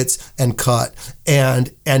budgets and cut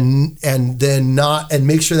and then not and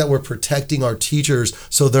make sure that we're protecting our teachers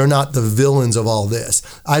so they're not the villains of all this.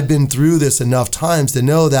 I've been through this enough times to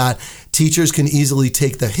know that teachers can easily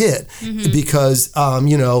take the hit because,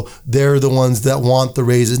 they're the ones that want the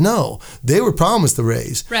raises. No, they were promised the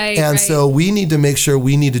raise. Right. So we need to make sure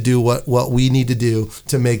we need to do what we need to do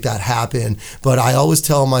to make that happen. But I always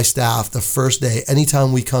tell my staff the first day,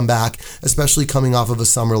 anytime we come back, especially coming off of a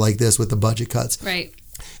summer like this with the budget cuts,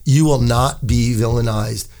 you will not be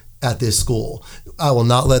villainized at this school. I will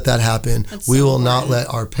not let that happen. We will not let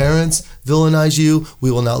our parents villainize you.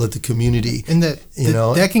 We will not let the community. And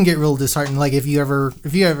that can get real disheartening. Like if you ever,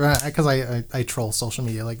 because I troll social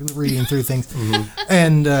media, like reading through things,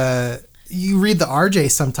 and you read the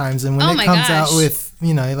RJ sometimes, and when it comes out with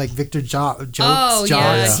like Victor Jokes. Oh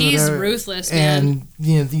yeah, he's ruthless, man.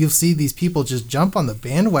 And you'll see these people just jump on the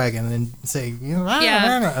bandwagon and say,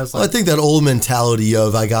 I think that old mentality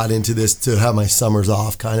of I got into this to have my summers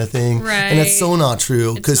off kind of thing, and that's so not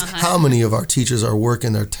true because how many of our teachers are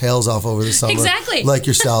working their tails off over the summer, like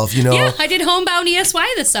yourself, Yeah, I did homebound ESY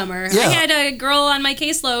this summer. I had a girl on my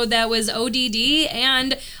caseload that was ODD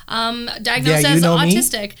and diagnosed as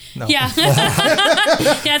autistic. No. Yeah,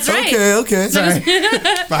 that's right. Okay. Sorry.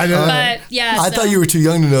 But yeah, I thought you were too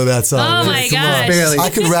young to know that song. Oh my gosh! I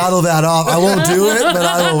could rattle that off. I won't do it, but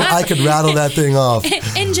I could rattle that thing off.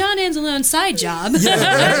 And John Anzalone's side job.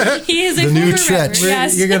 He is the new Tretch.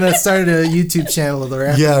 Yes. You're gonna start a YouTube channel of the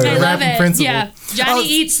rapping. I love it. Principal. Yeah, Johnny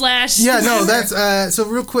Eat / Yeah, no, that's so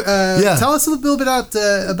real quick. Tell us a little bit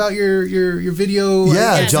about your video.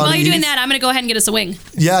 Yeah, so while you're doing that, I'm gonna go ahead and get us a wing.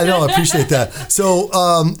 Yeah, Yeah, no, I appreciate that. So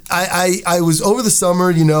I was over the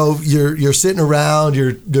summer, you're sitting around,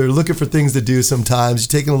 you're looking for things to do sometimes,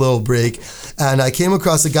 you're taking a little break. And I came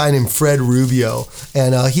across a guy named Fred Rubio.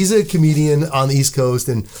 And he's a comedian on the East Coast,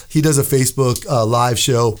 and he does a Facebook live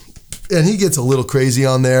show. And he gets a little crazy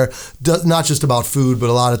on there, not just about food, but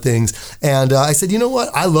a lot of things. And I said, you know what?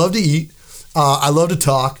 I love to eat. I love to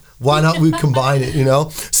talk. Why not we combine it,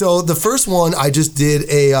 So the first one, I just did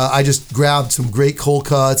I just grabbed some great cold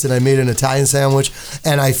cuts and I made an Italian sandwich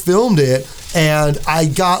and I filmed it and I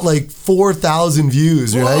got like 4,000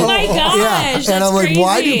 views, right? Oh my gosh, yeah. And I'm like, crazy.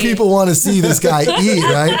 why do people want to see this guy eat,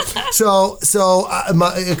 right? So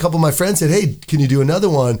a couple of my friends said, hey, can you do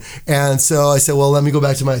another one? And so I said, well, let me go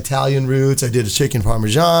back to my Italian roots. I did a chicken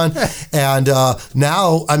parmesan. And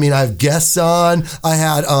now, I have guests on. I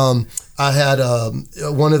had one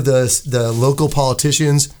of the local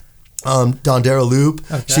politicians, Dondera Loop.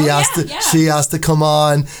 Okay. She asked to come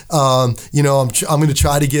on. I'm going to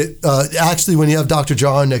try to get. Actually, when you have Dr.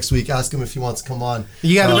 John next week, ask him if he wants to come on.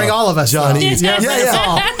 You got to bring all of us. John Eads.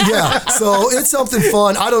 Yeah. So it's something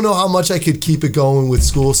fun. I don't know how much I could keep it going with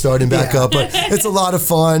school starting back up, but it's a lot of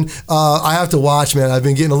fun. I have to watch, man. I've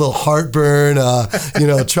been getting a little heartburn.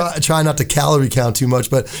 Try not to calorie count too much,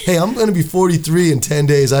 but hey, I'm going to be 43 in 10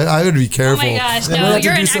 days. I got to be careful. Oh my gosh, no,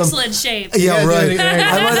 you're in excellent shape. Yeah, right.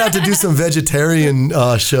 I might have to do some vegetarian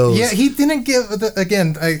shows. Yeah, he didn't give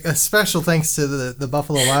a special thanks to the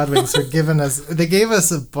Buffalo Wild Wings for giving us. They gave us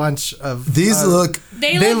a bunch of these They look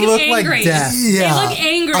angry. Like death. Yeah, they look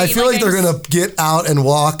angry. I feel like they're gonna get out and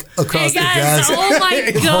walk across the desk. Oh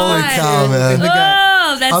my god! Holy cow, man!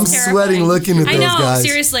 Oh, that's I'm terrifying. sweating looking at those guys. I know,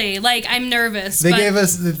 seriously. Like I'm nervous.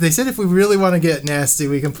 They said if we really want to get nasty,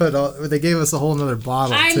 we can put. They gave us a whole nother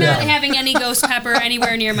bottle. I'm not having any ghost pepper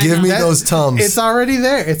anywhere near my mouth. Give me those Tums. It's already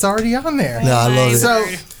there. It's already on there. No, I love it. So,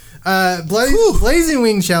 Blazing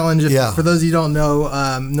Wing Challenge, for those of you who don't know,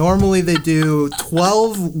 normally they do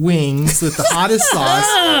 12 wings with the hottest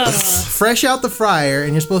sauce, fresh out the fryer,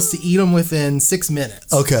 and you're supposed to eat them within 6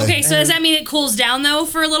 minutes. Okay, so does that mean it cools down, though,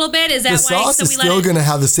 for a little bit? Is that the why? sauce is still going to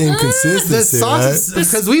have the same consistency, the sauce, right?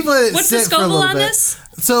 Because we've let it What's sit the for a Scoville little on bit. this?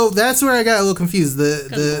 So that's where I got a little confused.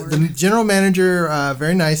 The general manager,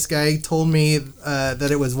 very nice guy, told me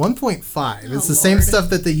that it was 1.5. It's the same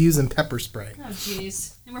stuff that they use in pepper spray. Oh,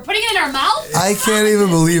 jeez. And we're putting it in our mouth? I can't even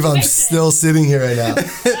believe I'm still sitting here right now.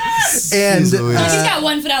 And he's got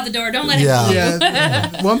 1 foot out the door. Don't let him fool you.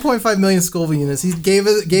 1.5 million Scoville units. He gave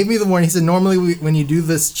me the warning. He said normally when you do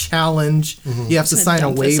this challenge, you have to sign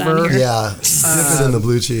a waiver. Yeah, dip it in the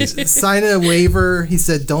blue cheese. Sign a waiver. He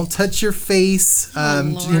said don't touch your face.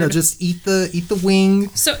 Just eat the wing.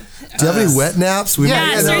 So do you have any wet naps? It's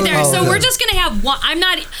right there. So we're just gonna have one.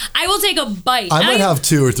 I will take a bite. I might have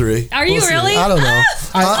 2 or 3. Are you really? I don't know.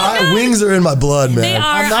 Wings are in my blood, man. They are.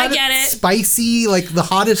 I get it. Spicy. Like the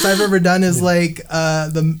hottest I've ever done is like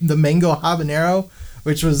the mango habanero,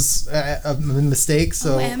 which was a mistake.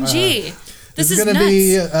 So OMG. This is gonna nuts.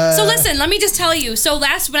 be. So listen, let me just tell you. So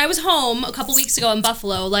when I was home a couple weeks ago in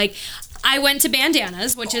Buffalo, I went to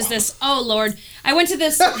Bandanas, which is this. Oh Lord, I went to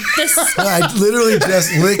this. I literally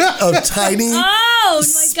just licked a tiny. Oh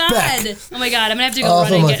my god! Oh my god! I'm gonna have to go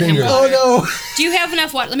run and get him water. Oh no! Do you have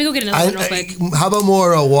enough water? Let me go get another one real quick. How about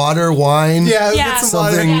more water, wine? Yeah, get some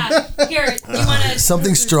water. Yeah. Here, you want to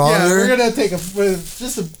something stronger? Yeah, we're gonna take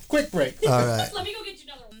just a quick break. All right. Let me go get you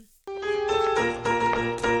another one.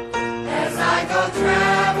 As I go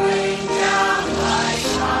traveling down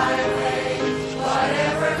life's highway,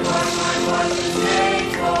 whatever course my fortune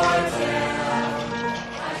takes or tell,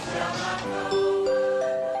 I shall not go.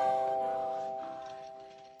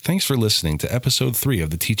 Thanks for listening to episode 3 of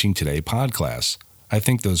the Teaching Today podcast. I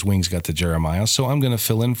think those wings got to Jeremiah, so I'm going to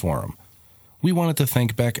fill in for him. We wanted to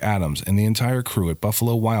thank Beck Adams and the entire crew at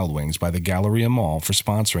Buffalo Wild Wings by the Galleria Mall for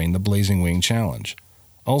sponsoring the Blazing Wing Challenge.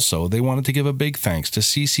 Also, they wanted to give a big thanks to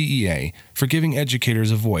CCEA for giving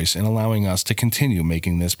educators a voice and allowing us to continue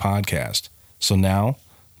making this podcast. So now,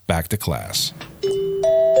 back to class.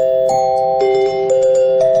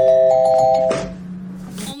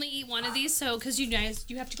 Only eat one of these, because you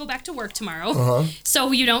have to go back to work tomorrow,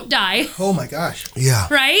 so you don't die. Oh my gosh! Yeah.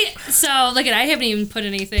 Right? So look I haven't even put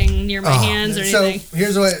anything near my hands or anything. So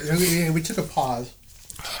here's what we took a pause.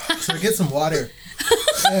 So get some water.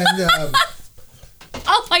 And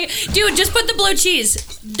oh my dude, just put the blue cheese.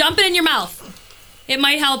 Dump it in your mouth. It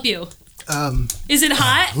might help you. Is it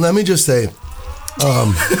hot? Let me just say,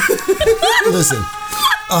 listen.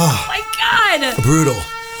 Oh my god. Brutal.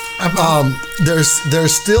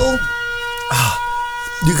 There's still.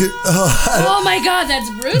 You could. Oh my god, that's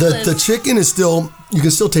ruthless. The chicken is still. You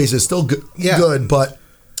can still taste it. It's still good. Yeah. Good, but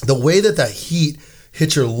the way that heat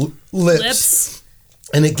hit your lips.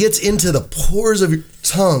 And it gets into the pores of your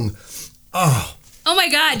tongue. Oh. Oh my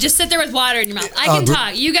God! Just sit there with water in your mouth. I can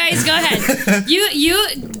talk. You guys, go ahead.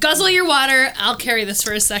 You guzzle your water. I'll carry this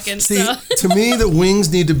for a second. See, to me, the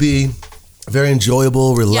wings need to be very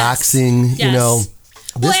enjoyable, relaxing. Yes. You know.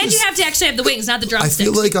 Well, and you have to actually have the wings, not the drumsticks. I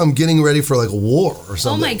feel like I'm getting ready for like a war or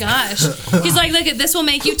something. Oh my gosh! He's like, look, this will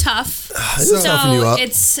make you tough. It'll toughen you up.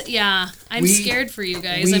 It's I'm scared for you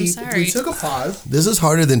guys. I'm sorry. We took a pause. This is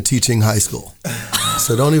harder than teaching high school,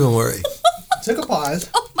 so don't even worry. Took a pause.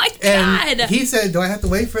 Oh my God! And he said, "Do I have to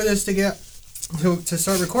wait for this to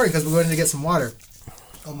start recording because we're going to get some water?"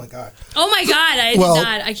 Oh my God! Oh my God! I did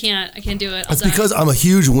not. I can't do it. It's because I'm a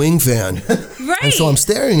huge wing fan, right? And so I'm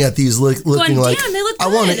staring at these looking like they look I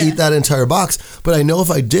want to good. eat that entire box. But I know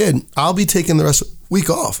if I did, I'll be taking the rest of the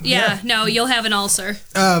week off. Yeah, no, you'll have an ulcer.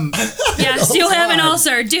 Yes, you'll have an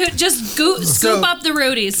ulcer, dude. Just scoop up the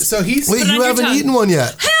Rudies. So he's wait. You haven't eaten one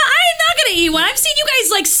yet. Hell, I'm not gonna eat one. I've seen you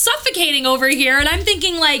guys like suffocating over here, and I'm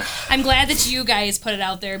thinking like I'm glad that you guys put it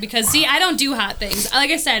out there because see, I don't do hot things.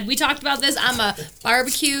 Like I said, we talked about this. I'm a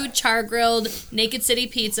barbecue, char grilled, Naked City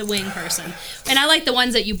pizza wing person, and I like the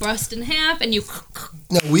ones that you bust in half and you.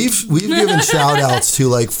 Now we've given shout outs to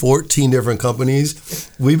like 14 different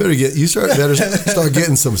companies. We better start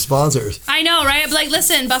getting some sponsors. I know, right? I'm like,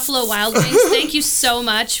 listen, Buffalo Wild Wings, thank you so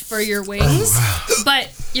much for your wings, but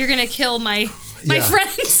you're gonna kill my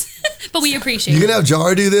friends. But we appreciate it. You gonna have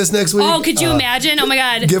Jar do this next week? Oh, could you imagine? Oh my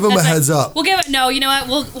God! Give him a heads up. We'll give it. No, you know what?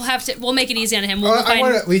 We'll have to. We'll make it easy on him.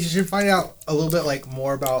 We should find out a little bit like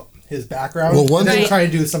more about his background. Well, one thing try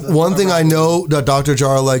to do something. One thing I know that Dr.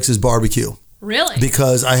 Jar likes is barbecue. Really?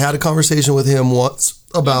 Because I had a conversation with him once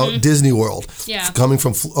about Disney World. Yeah. Coming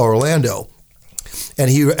from Orlando.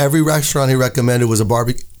 And every restaurant he recommended was a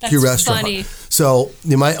barbecue restaurant. Funny. So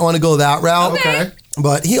you might want to go that route. Okay.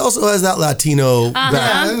 But he also has that Latino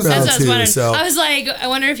background That's what I was too. wondering. So. I was like, I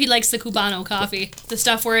wonder if he likes the Cubano coffee, the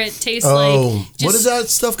stuff where it tastes what is that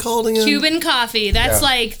stuff called again? Cuban coffee. That's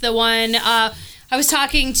like the one. I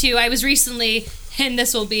was recently, and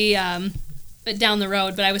this will be down the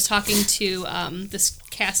road, but I was talking to this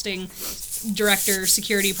casting director,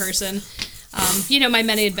 security person. My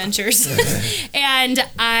many adventures. And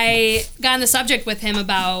I got on the subject with him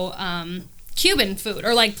about Cuban food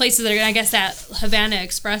or like places that are, I guess that Havana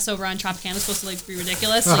Express over on Tropicana is supposed to like be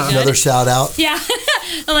ridiculous. Like, Another shout out. Yeah.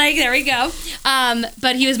 Like, there we go.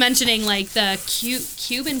 But he was mentioning like the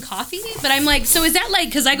Cuban coffee. But I'm like, so is that like,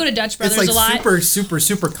 because I go to Dutch Brothers it's like a lot. super, super,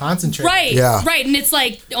 super concentrated. Right. Yeah. Right. And it's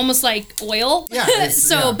like almost like oil. Yeah.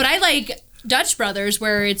 But I like Dutch Brothers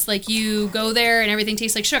where it's like you go there and everything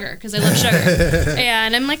tastes like sugar because I love sugar.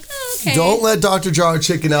 And I'm like, oh, okay. Don't let Dr. Jar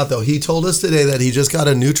chicken out though. He told us today that he just got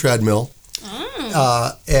a new treadmill.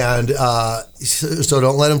 So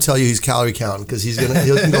don't let him tell you he's calorie counting because he can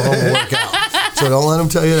go home and work out. So don't let him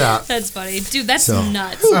tell you that. That's funny. Dude, that's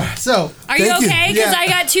nuts. So Are you thank you. okay? Because Yeah. I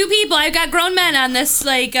got two people. I've got grown men on this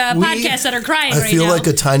podcast that are crying I right feel now. like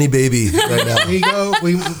a tiny baby right now.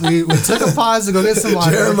 we took a pause to go get some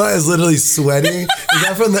water. Jeremiah is literally sweating. Is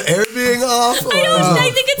that from the air being off? I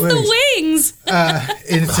think it's the wings.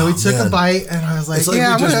 And so we took a bite, and I was like, It's like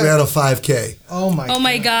 "Yeah, we just ran a 5K. Oh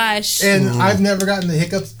my gosh. And I've never gotten the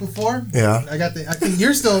hiccups before. Yeah. I think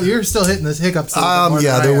you're still hitting those hiccups. A little bit more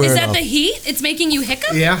yeah, than I they're am. wearing Is that off. the heat? It's making you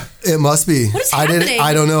hiccup? Yeah. It must be. What is happening?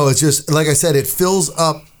 I don't know. It's just like I said. It fills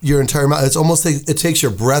up your entire mouth. It's almost like it takes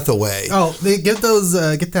your breath away. Oh, get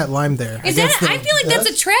that lime there. I feel like that's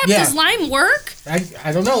a trap. Yeah. Does lime work?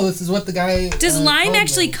 I don't know. This is what the guy. Does lime told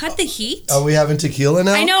actually me. cut the heat? Are we having tequila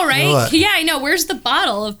now? I know, right? What? Yeah, I know. Where's the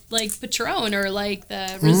bottle of like Patron or like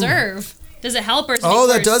the Reserve? Does it help or is it Oh,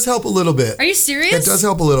 that worse? does help a little bit. Are you serious? It does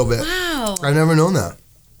help a little bit. Wow. I've never known that.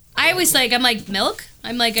 I always I'm like, milk?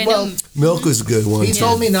 I'm like, I Well, know. Milk was a good one. He too.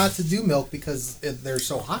 told me not to do milk because they're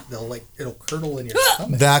so hot. It'll curdle in your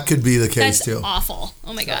stomach. That could be the case That's too. awful.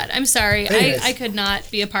 Oh my God. I'm sorry. Anyways. I could not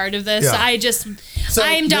be a part of this. Yeah. I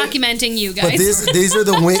am documenting you guys. But these are these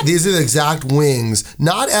are the exact wings.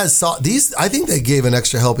 Not as these. I think they gave an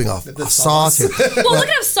extra helping of sauce here. well, look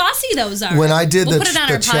at how saucy those are. When I did We'll put it on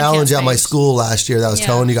the our challenge podcast at my page. school last year that I was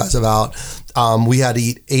telling you guys about, we had to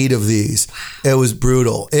eat 8 of these. It was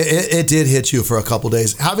brutal. It did hit you for a couple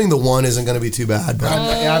days. Having the one isn't going to be too bad. But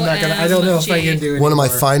I'm not gonna. I don't know if I can do it. one of my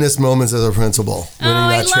finest moments as a principal, winning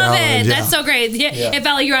I that love challenge. it. Yeah. That's so great. Yeah. It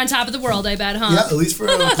felt like you were on top of the world, I bet, huh? Yeah, at least for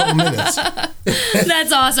a couple minutes.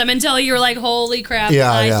 That's awesome. Until you were like, holy crap,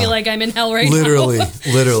 Yeah, I yeah. feel like I'm in hell right Literally, now.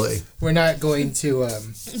 literally. We're not going to.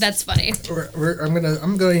 That's funny.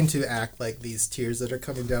 I'm going to act like these tears that are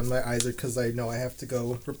coming down my eyes are because I know I have to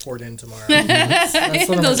go report in tomorrow. That's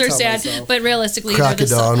what I'm Those gonna are tell sad, myself. but realistically, Crack they're of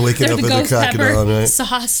the dawn, waking they're up the at the ghost crack of pepper dawn, right?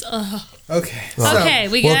 sauce. Ugh. Okay. Okay,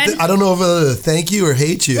 we good? I don't know whether to thank you or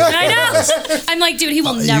hate you. I know. I'm like, dude, he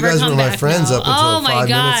will never you guys come were back. my friends now. up until oh my 5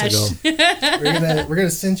 gosh. minutes ago. We're gonna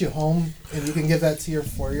send you home, and you can give that to your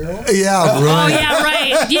 4-year-old. Yeah, Oh right. yeah,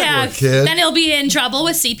 right. Yeah. Poor kid. Then he'll be in trouble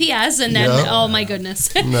with CPS, and then Yep. oh my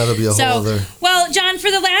goodness. And that'll be a whole other. Well, John, for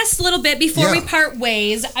the last little bit before we Yeah. part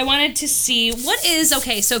ways, I wanted to see what is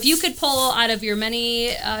okay. So if you could pull out of your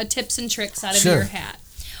many tips and tricks out of Sure. your hat,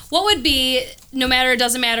 what would be? No matter, it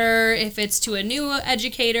doesn't matter if it's to a new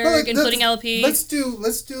educator, Well, including LP. Let's do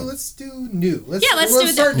new. Let's do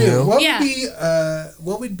start that. new. Yeah.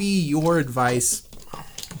 What would be your advice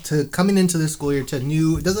to coming into the school year to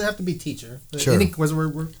new? It doesn't have to be teacher. Sure.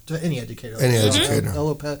 We're to any educator. Any educator.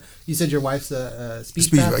 You said your wife's a speech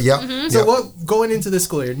Speech, path? yeah. Mm-hmm. So yeah. what going into the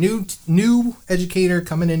school year? New educator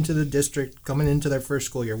coming into the district, coming into their first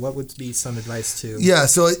school year. What would be some advice to? Yeah,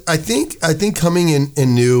 so I think coming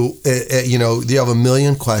in new, you know, you have a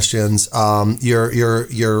million questions.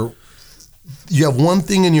 You have one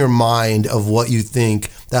thing in your mind of what you think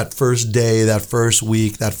that first day, that first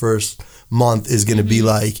week, that first month is going to be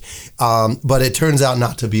like, but it turns out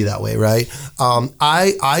not to be that way, right?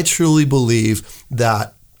 I truly believe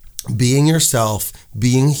that being yourself,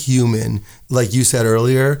 being human, like you said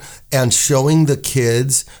earlier, and showing the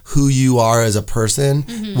kids who you are as a person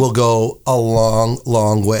will go a long,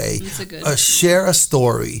 long way. That's a good Share a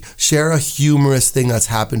story, share a humorous thing that's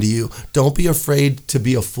happened to you. Don't be afraid to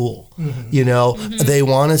be a fool. You know, they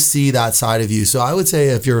want to see that side of you. So I would say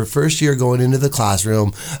if you're first year going into the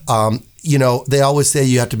classroom, you know, they always say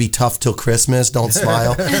you have to be tough till Christmas. Don't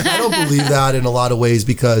smile. I don't believe that in a lot of ways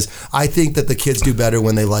because I think that the kids do better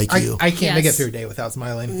when they like you. I can't make it Yes. through a day without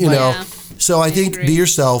smiling. You know, Yeah. so I think agree. be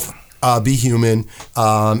yourself, be human,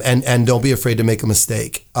 and don't be afraid to make a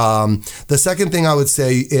mistake. The second thing I would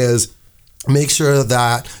say is make sure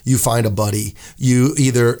that you find a buddy. You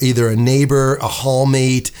either a neighbor, a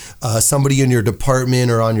hallmate, somebody in your department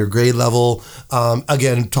or on your grade level.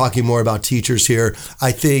 Again, talking more about teachers here.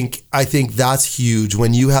 I think that's huge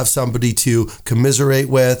when you have somebody to commiserate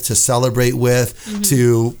with, to celebrate with,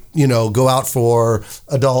 to go out for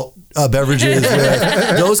adult beverages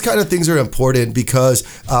with. Those kind of things are important because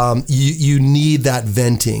you need that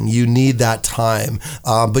venting, you need that time,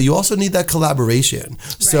 but you also need that collaboration.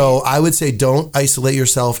 So I would say don't isolate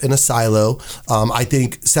yourself in a silo. I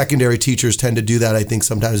think secondary teachers tend to do that, I think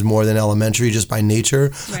sometimes more than elementary just by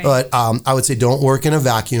nature. Right. But I would say don't work in a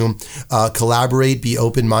vacuum, collaborate, be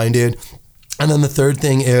open-minded. And then the third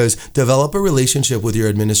thing is develop a relationship with your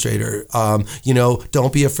administrator.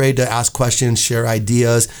 Don't be afraid to ask questions, share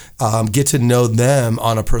ideas, get to know them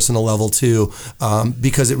on a personal level too,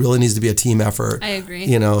 because it really needs to be a team effort. I agree.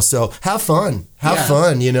 So have fun. Have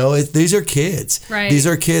fun. These are kids. Right. These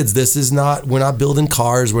are kids. We're not building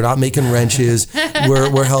cars. We're not making wrenches.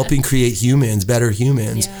 we're helping create humans, better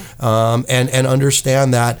humans, and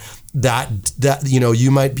understand that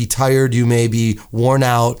you might be tired, you may be worn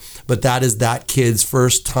out, but that is that kid's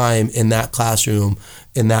first time in that classroom,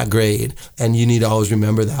 in that grade, and you need to always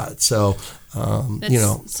remember that. So,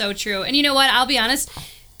 That's so true. And you know what? I'll be honest.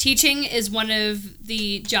 Teaching is one of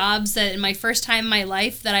the jobs that in my first time in my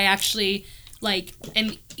life that I actually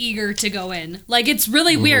am eager to go in. It's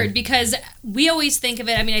really weird because we always think of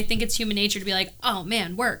it. I mean, I think it's human nature to be like, oh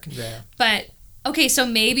man, work. Yeah. But okay, so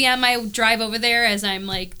maybe on my drive over there as I'm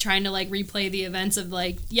trying to replay the events of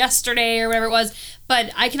yesterday or whatever it was, but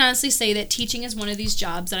I can honestly say that teaching is one of these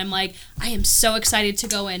jobs that I'm I am so excited to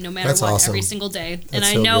go in no matter That's what awesome. every single day. And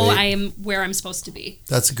That's I so know great. I am where I'm supposed to be.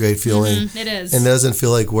 that's a great feeling. It is. And it doesn't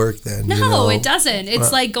feel like work then. No, it doesn't.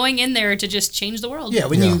 It's like going in there to just change the world. Yeah,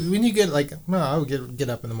 when you get I would get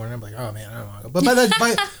up in the morning. I'm like, oh man, I don't want to go. But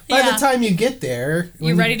by Yeah. the time you get there,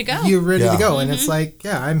 You're ready to go. You're ready Yeah. to go, and it's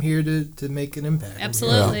I'm here to make an impact. I'm here.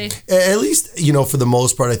 Absolutely. At least, for the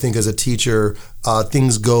most part, I think as a teacher,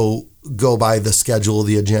 things go by the schedule,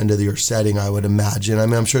 the agenda that you're setting, I would imagine. I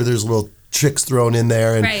mean, I'm sure there's little tricks thrown in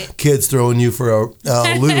there and Right. kids throwing you for a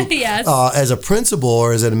loop. Yes. As a principal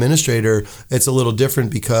or as an administrator, it's a little different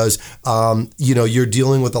because, you're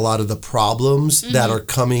dealing with a lot of the problems that are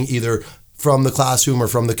coming either from the classroom or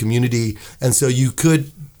from the community. And so you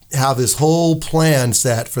could have this whole plan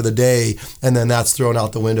set for the day, and then that's thrown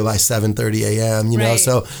out the window by 7:30 a.m. Right.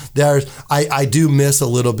 So I do miss a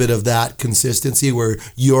little bit of that consistency where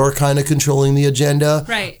you're kind of controlling the agenda,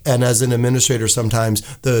 Right. And as an administrator, sometimes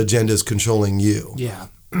the agenda is controlling you. Yeah.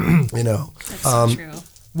 That's so true.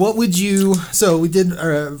 What would you? So we did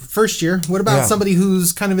our first year. What about Yeah. somebody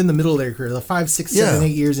who's kind of in the middle of their career, the 5, 6, 7, Yeah.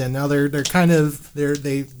 8 years in? Now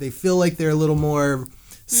they feel like they're a little more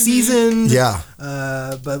seasoned. Yeah.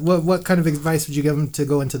 But what kind of advice would you give them to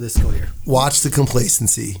go into this school year? Watch the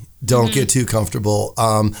complacency. Don't get too comfortable.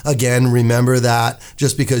 Again, remember that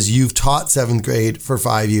just because you've taught 7th grade for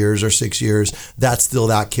 5 years or 6 years, that's still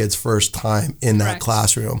that kid's first time in that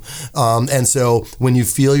classroom. And so when you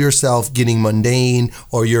feel yourself getting mundane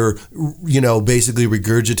or you're, basically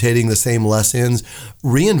regurgitating the same lessons,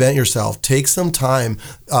 reinvent yourself. Take some time.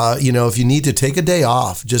 If you need to take a day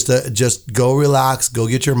off, just go relax, go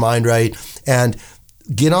get your mind right, and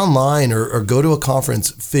get online or go to a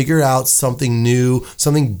conference, figure out something new,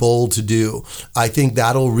 something bold to do. I think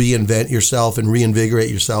that'll reinvent yourself and reinvigorate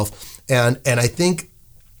yourself. And I think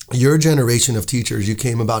your generation of teachers, you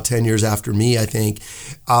came about 10 years after me, I think,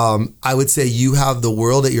 I would say you have the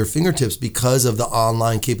world at your fingertips because of the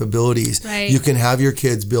online capabilities. Right. You can have your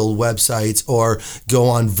kids build websites or go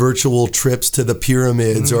on virtual trips to the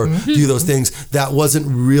pyramids or do those things. That wasn't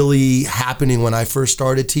really happening when I first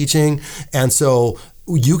started teaching. And so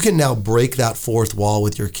you can now break that fourth wall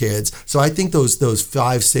with your kids. So I think those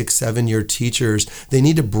 5, 6, 7 year teachers, they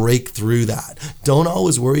need to break through that. Don't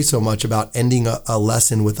always worry so much about ending a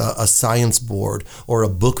lesson with a science board or a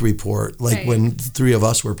book report, like when the 3 of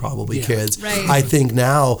us were probably kids. Right. I think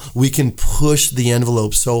now we can push the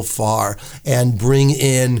envelope so far and bring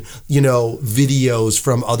in, videos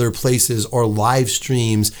from other places or live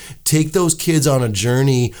streams. Take those kids on a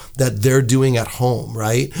journey that they're doing at home,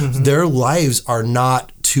 right? Their lives are not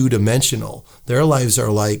 2-dimensional. Their lives are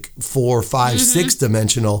like 4, 5,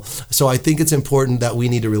 6-dimensional. So I think it's important that we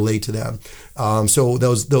need to relate to them. So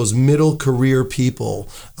those middle career people,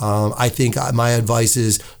 I think my advice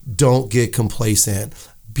is don't get complacent.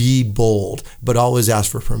 Be bold, but always ask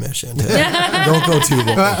for permission. Don't go too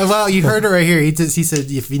bold. Well, you heard it right here. He said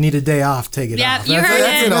if you need a day off, take it off. You heard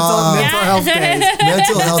it. Mental health days.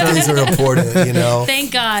 Mental health days are important,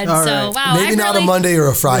 Thank God. All So, right. wow. Maybe not a Monday or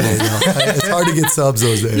a Friday, though. It's hard to get subs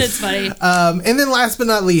those days. That's funny. And then last but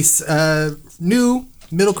not least, new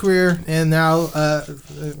middle career, and now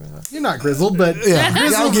you're not grizzled, but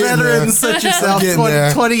grizzled veterans such yourself,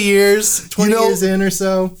 20 years in or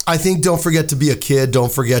so. I think don't forget to be a kid.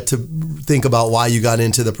 Don't forget to think about why you got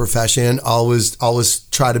into the profession. Always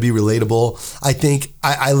try to be relatable. I think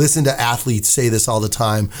I listen to athletes say this all the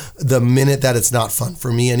time. The minute that it's not fun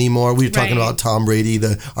for me anymore, we were talking about Tom Brady,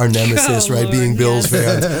 our nemesis, being Bills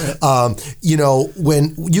fans.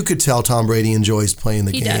 When you could tell Tom Brady enjoys playing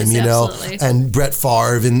the game, does, absolutely. and Brett Favre,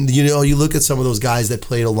 and you look at some of those guys that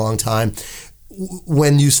played a long time.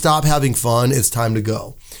 When you stop having fun, it's time to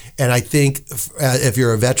go. And I think if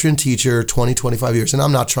you're a veteran teacher, 20, 25 years, and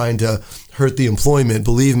I'm not trying to hurt the employment,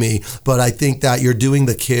 believe me, but I think that you're doing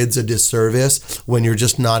the kids a disservice when you're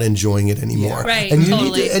just not enjoying it anymore. Yeah. Right, and you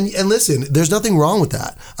totally. need to, and listen, there's nothing wrong with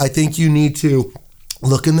that. I think you need to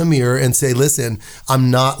look in the mirror and say, listen, I'm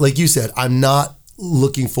not, like you said, I'm not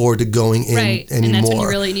looking forward to going in anymore. And that's when you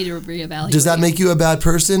really need to reevaluate. Does that make you a bad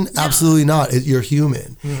person? No. Absolutely not. You're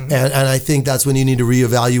human. And I think that's when you need to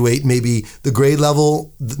reevaluate maybe the grade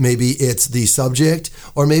level, maybe it's the subject,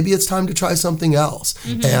 or maybe it's time to try something else.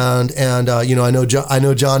 And I know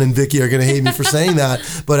John and Vicky are going to hate me for saying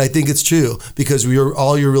that, but I think it's true because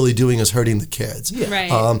all you're really doing is hurting the kids. Yeah.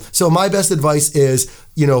 Right. So my best advice is,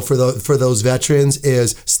 for those veterans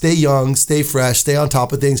is stay young, stay fresh, stay on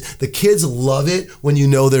top of things. The kids love it when you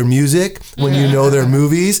know their music, when you know their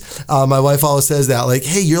movies. My wife always says that, like,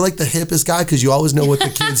 hey, you're like the hippest guy because you always know what the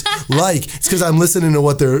kids like. It's because I'm listening to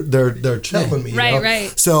what they're telling me.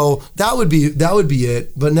 Right. So that would be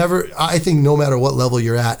it. But I think no matter what level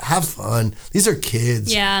you're at, have fun. These are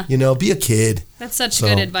kids. Yeah. Be a kid. That's such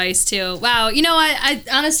good advice too. Wow. You know what? I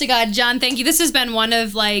honest to God, John, thank you. This has been one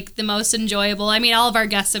of the most enjoyable. I mean, all of our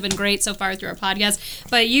guests have been great so far through our podcast,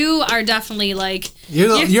 but you are definitely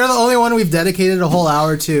you're the only one we've dedicated a whole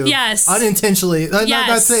hour to. Yes. Unintentionally. Yes.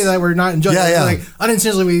 Not saying that we're not enjoying it. Yeah.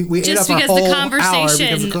 Unintentionally we ate up our whole the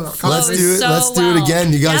conversation hour. Let's do it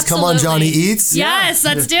again. You guys come on Johnny Eats. Yes,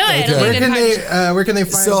 let's do it. Okay. Where can they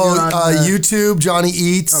find you on YouTube, Johnny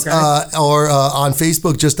Eats, or on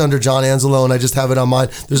Facebook, just under John Anzalone. I just have it on mine.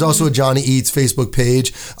 There's also a Johnny Eats Facebook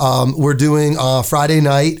page. We're doing Friday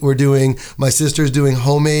night. My sister's doing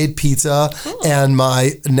homemade pizza, and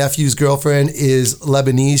my nephew's girlfriend is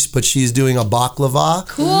Lebanese, but she's doing a baklava.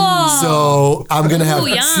 Cool. So I'm gonna have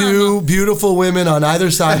two beautiful women on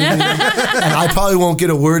either side of me, and I probably won't get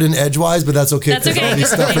a word in edgewise, but that's okay. That's okay. I'll be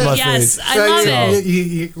stuffing my face. I love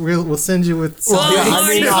it. We'll send you with.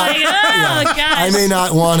 gosh. I may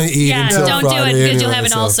not want to eat until don't Friday do it because anyway, you'll have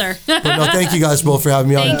an ulcer. But no, thank you guys both for having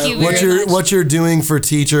me on. Thank you very much. What you're doing for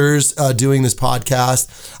teachers, doing this podcast,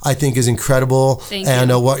 I think is incredible. Thank and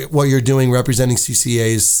you. What you're doing representing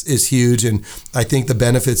CCA is huge. And I think the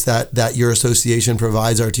benefits that your association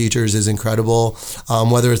provides our teachers is incredible.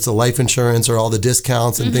 Whether it's the life insurance or all the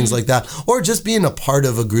discounts and things like that, or just being a part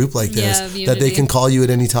of a group like this, that they can call you at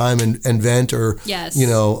any time and vent or,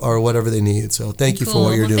 or whatever they need. So thank you for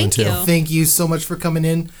what you're doing too. Thank you so much for coming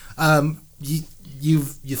in.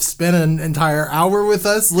 You've spent an entire hour with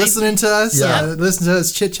us, listening to us, listening to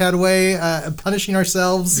us chit chat away, punishing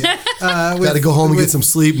ourselves. Got to go home and get some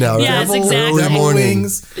sleep now. Right? Yes, exactly. Devil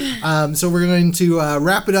wings. So we're going to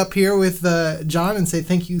wrap it up here with John and say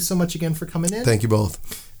thank you so much again for coming in. Thank you both.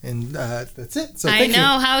 And that's it. So I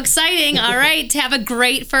know, how exciting. All right, have a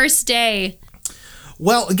great first day.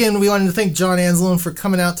 Well, again, we wanted to thank John Anzalone for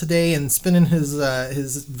coming out today and spending his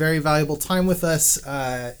very valuable time with us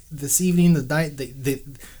this evening,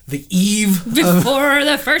 the eve before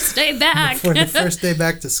the first day back. Before the first day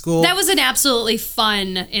back to school. That was an absolutely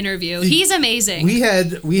fun interview. He's amazing. We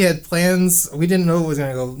had plans. We didn't know it was going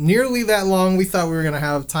to go nearly that long. We thought we were going to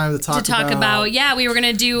have time to talk about. Yeah, we were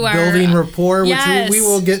going to do our building rapport, which we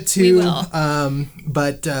will get to. We will.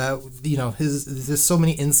 But there's so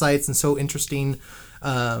many insights and so interesting.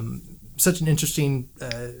 Such an interesting,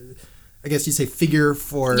 I guess you'd say, figure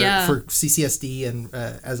for CCSD and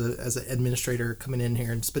as an administrator coming in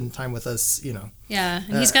here and spending time with us, Yeah,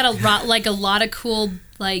 and he's got a lot of cool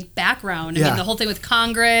background. I mean, the whole thing with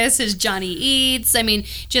Congress, his Johnny Eats. I mean,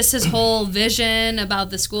 just his whole vision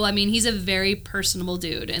about the school. I mean, he's a very personable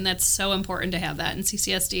dude, and that's so important to have that in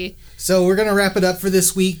CCSD. So we're gonna wrap it up for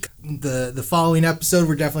this week. The following episode,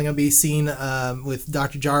 we're definitely gonna be seeing with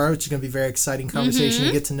Dr. Jara, which is gonna be a very exciting conversation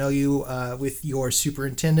to get to know you with your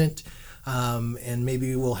superintendent. And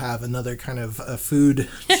maybe we'll have another kind of a food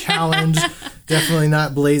challenge. Definitely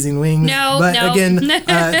not blazing wings. But again,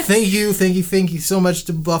 thank you so much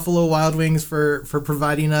to Buffalo Wild Wings for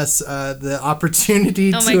providing us the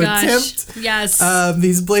opportunity to attempt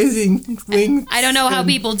these blazing wings. I don't know how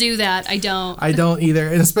people do that. I don't either,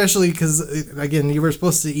 and especially because again, you were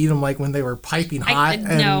supposed to eat them like when they were piping hot,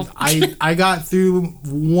 I got through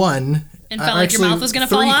one and felt like your mouth was going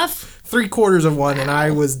to fall off. 3/4 of one, and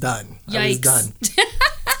I was done. Yikes. I was done.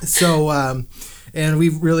 So, and we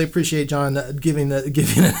really appreciate John giving it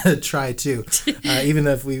a try too, even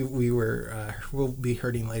if we'll be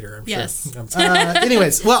hurting later, I'm sure.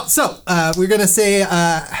 Anyways, well, so we're gonna say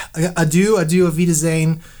adieu, auf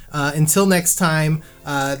Wiedersehen. Until next time,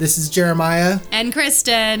 this is Jeremiah and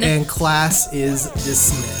Kristen, and class is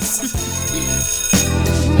dismissed.